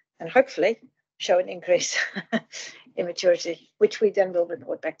maturity and hopefully show an increase in maturity, which we then will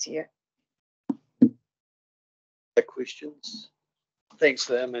report back to you. The questions? Thanks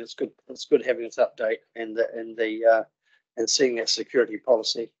for them, and it's good having this update and seeing that security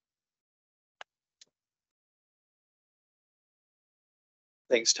policy.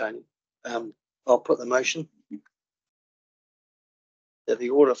 Thanks, Tony. I'll put the motion that the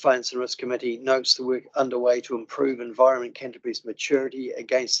Audit, Finance and Risk Committee notes the work underway to improve Environment Canterbury's maturity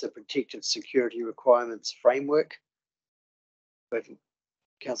against the protective security requirements framework.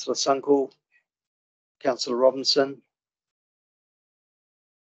 Councillor Sunkel, Councillor Robinson.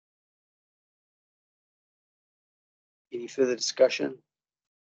 Any further discussion?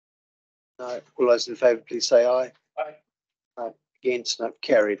 No. All those in favour, please say aye. Aye. Aye. Against? No.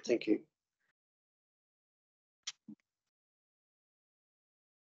 Carried. Thank you.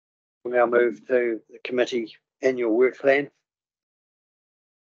 We'll now move to the committee annual work plan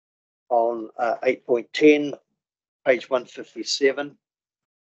on 8.10, page 157.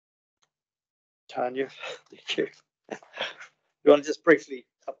 Tanya, thank you. You want to just briefly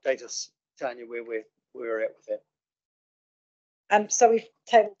update us, Tanya, where we're at with that? So we've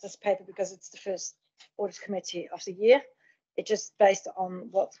tabled this paper because it's the first audit committee of the year. It's just based on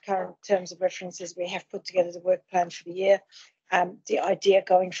what the current terms of reference is. We have put together the work plan for the year. The idea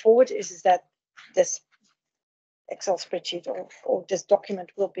going forward is that this Excel spreadsheet or this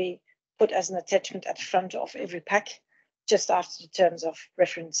document will be put as an attachment at the front of every pack, just after the terms of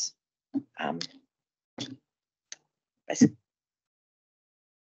reference. Basically.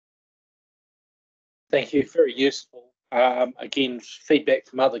 Thank you. Very useful. Again, feedback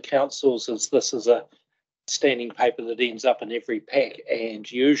from other councils is this is a standing paper that ends up in every pack, and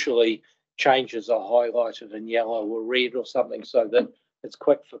usually changes are highlighted in yellow or red or something so that it's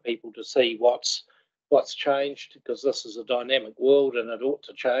quick for people to see what's changed, because this is a dynamic world and it ought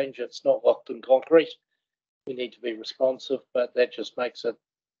to change. It's not locked in concrete. We need to be responsive, but that just makes it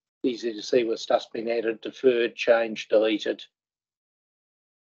easy to see where stuff's been added, deferred, changed, deleted.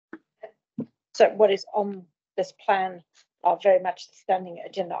 So what is on this plan are very much the standing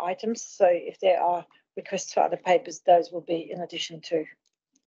agenda items. So if there are requests for other papers, those will be in addition to.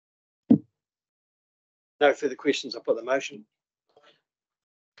 No further questions. I'll put the motion.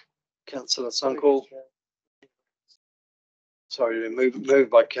 Councillor Sunkel. Sorry, moved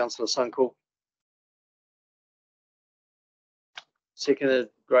by Councillor Sunkel. Seconded,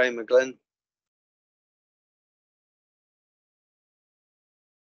 Graham McGlynn.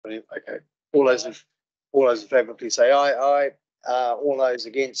 Brilliant. Okay. All those in favour, please say aye. Aye. All those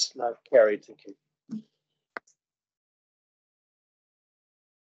against, no, carried. Thank you.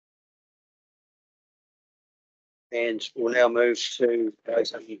 And we'll now move to the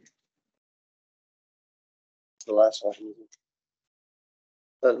last item.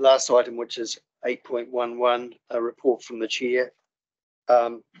 The last item, which is 8.11, a report from the chair.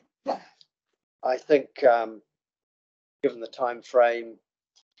 I think, given the time frame,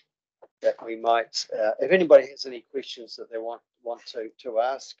 that we might, if anybody has any questions that they want to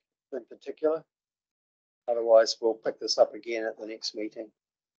ask in particular, otherwise we'll pick this up again at the next meeting.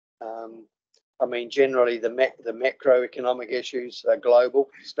 I mean, generally the macroeconomic issues are global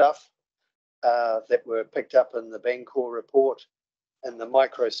stuff that were picked up in the Bancorp report, and the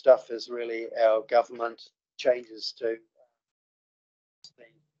micro stuff is really our government changes to the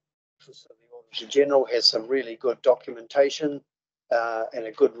Auditor General has some really good documentation and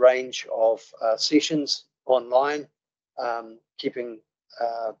a good range of sessions online, keeping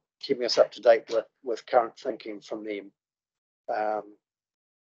us up to date with current thinking from them.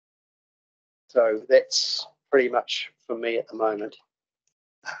 So that's pretty much for me at the moment.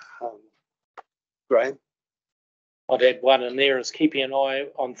 Graham? I'd add one in there is keeping an eye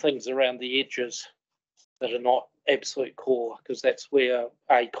on things around the edges that are not absolute core, because that's where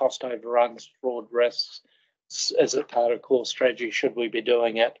cost overruns, fraud risks. Is it part of core strategy? Should we be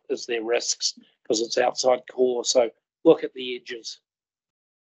doing it? Is there risks because it's outside core? So look at the edges.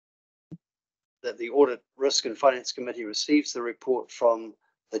 That the Audit, Risk and Finance Committee receives the report from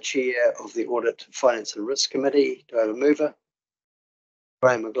the chair of the Audit, Finance and Risk Committee. Do I have a mover?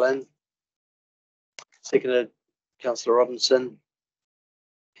 Graham McGlynn. Seconded, Councillor Robinson.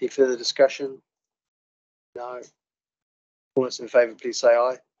 Any further discussion? No. All those in favour, please say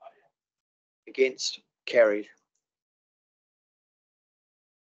aye. Against? Carried.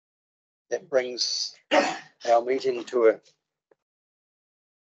 That brings our meeting to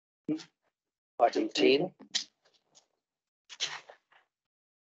item 10.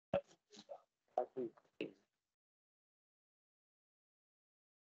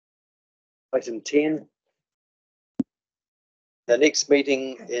 Item 10. The next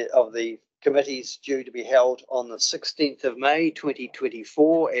meeting of the committee is due to be held on the 16th of May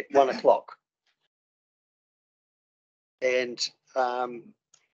 2024 at 1 o'clock. And I'll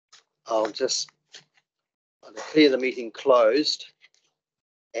declare the meeting closed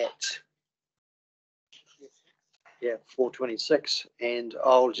at 4:26, and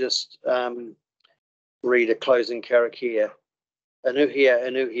I'll just read a closing Karakia. Anuhia,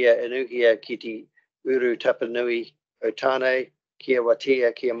 anuhia, anuhia kiti uru tapanui otane kia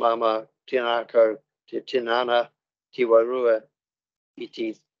watia kia mama tinako te tinana tiwarua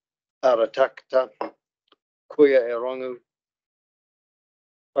iti aratakta kuia e rongu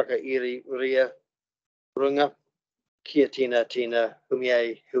whakairi uria runga kia tina tina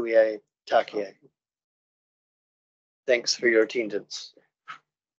humiei huiei takie. Thanks for your attendance.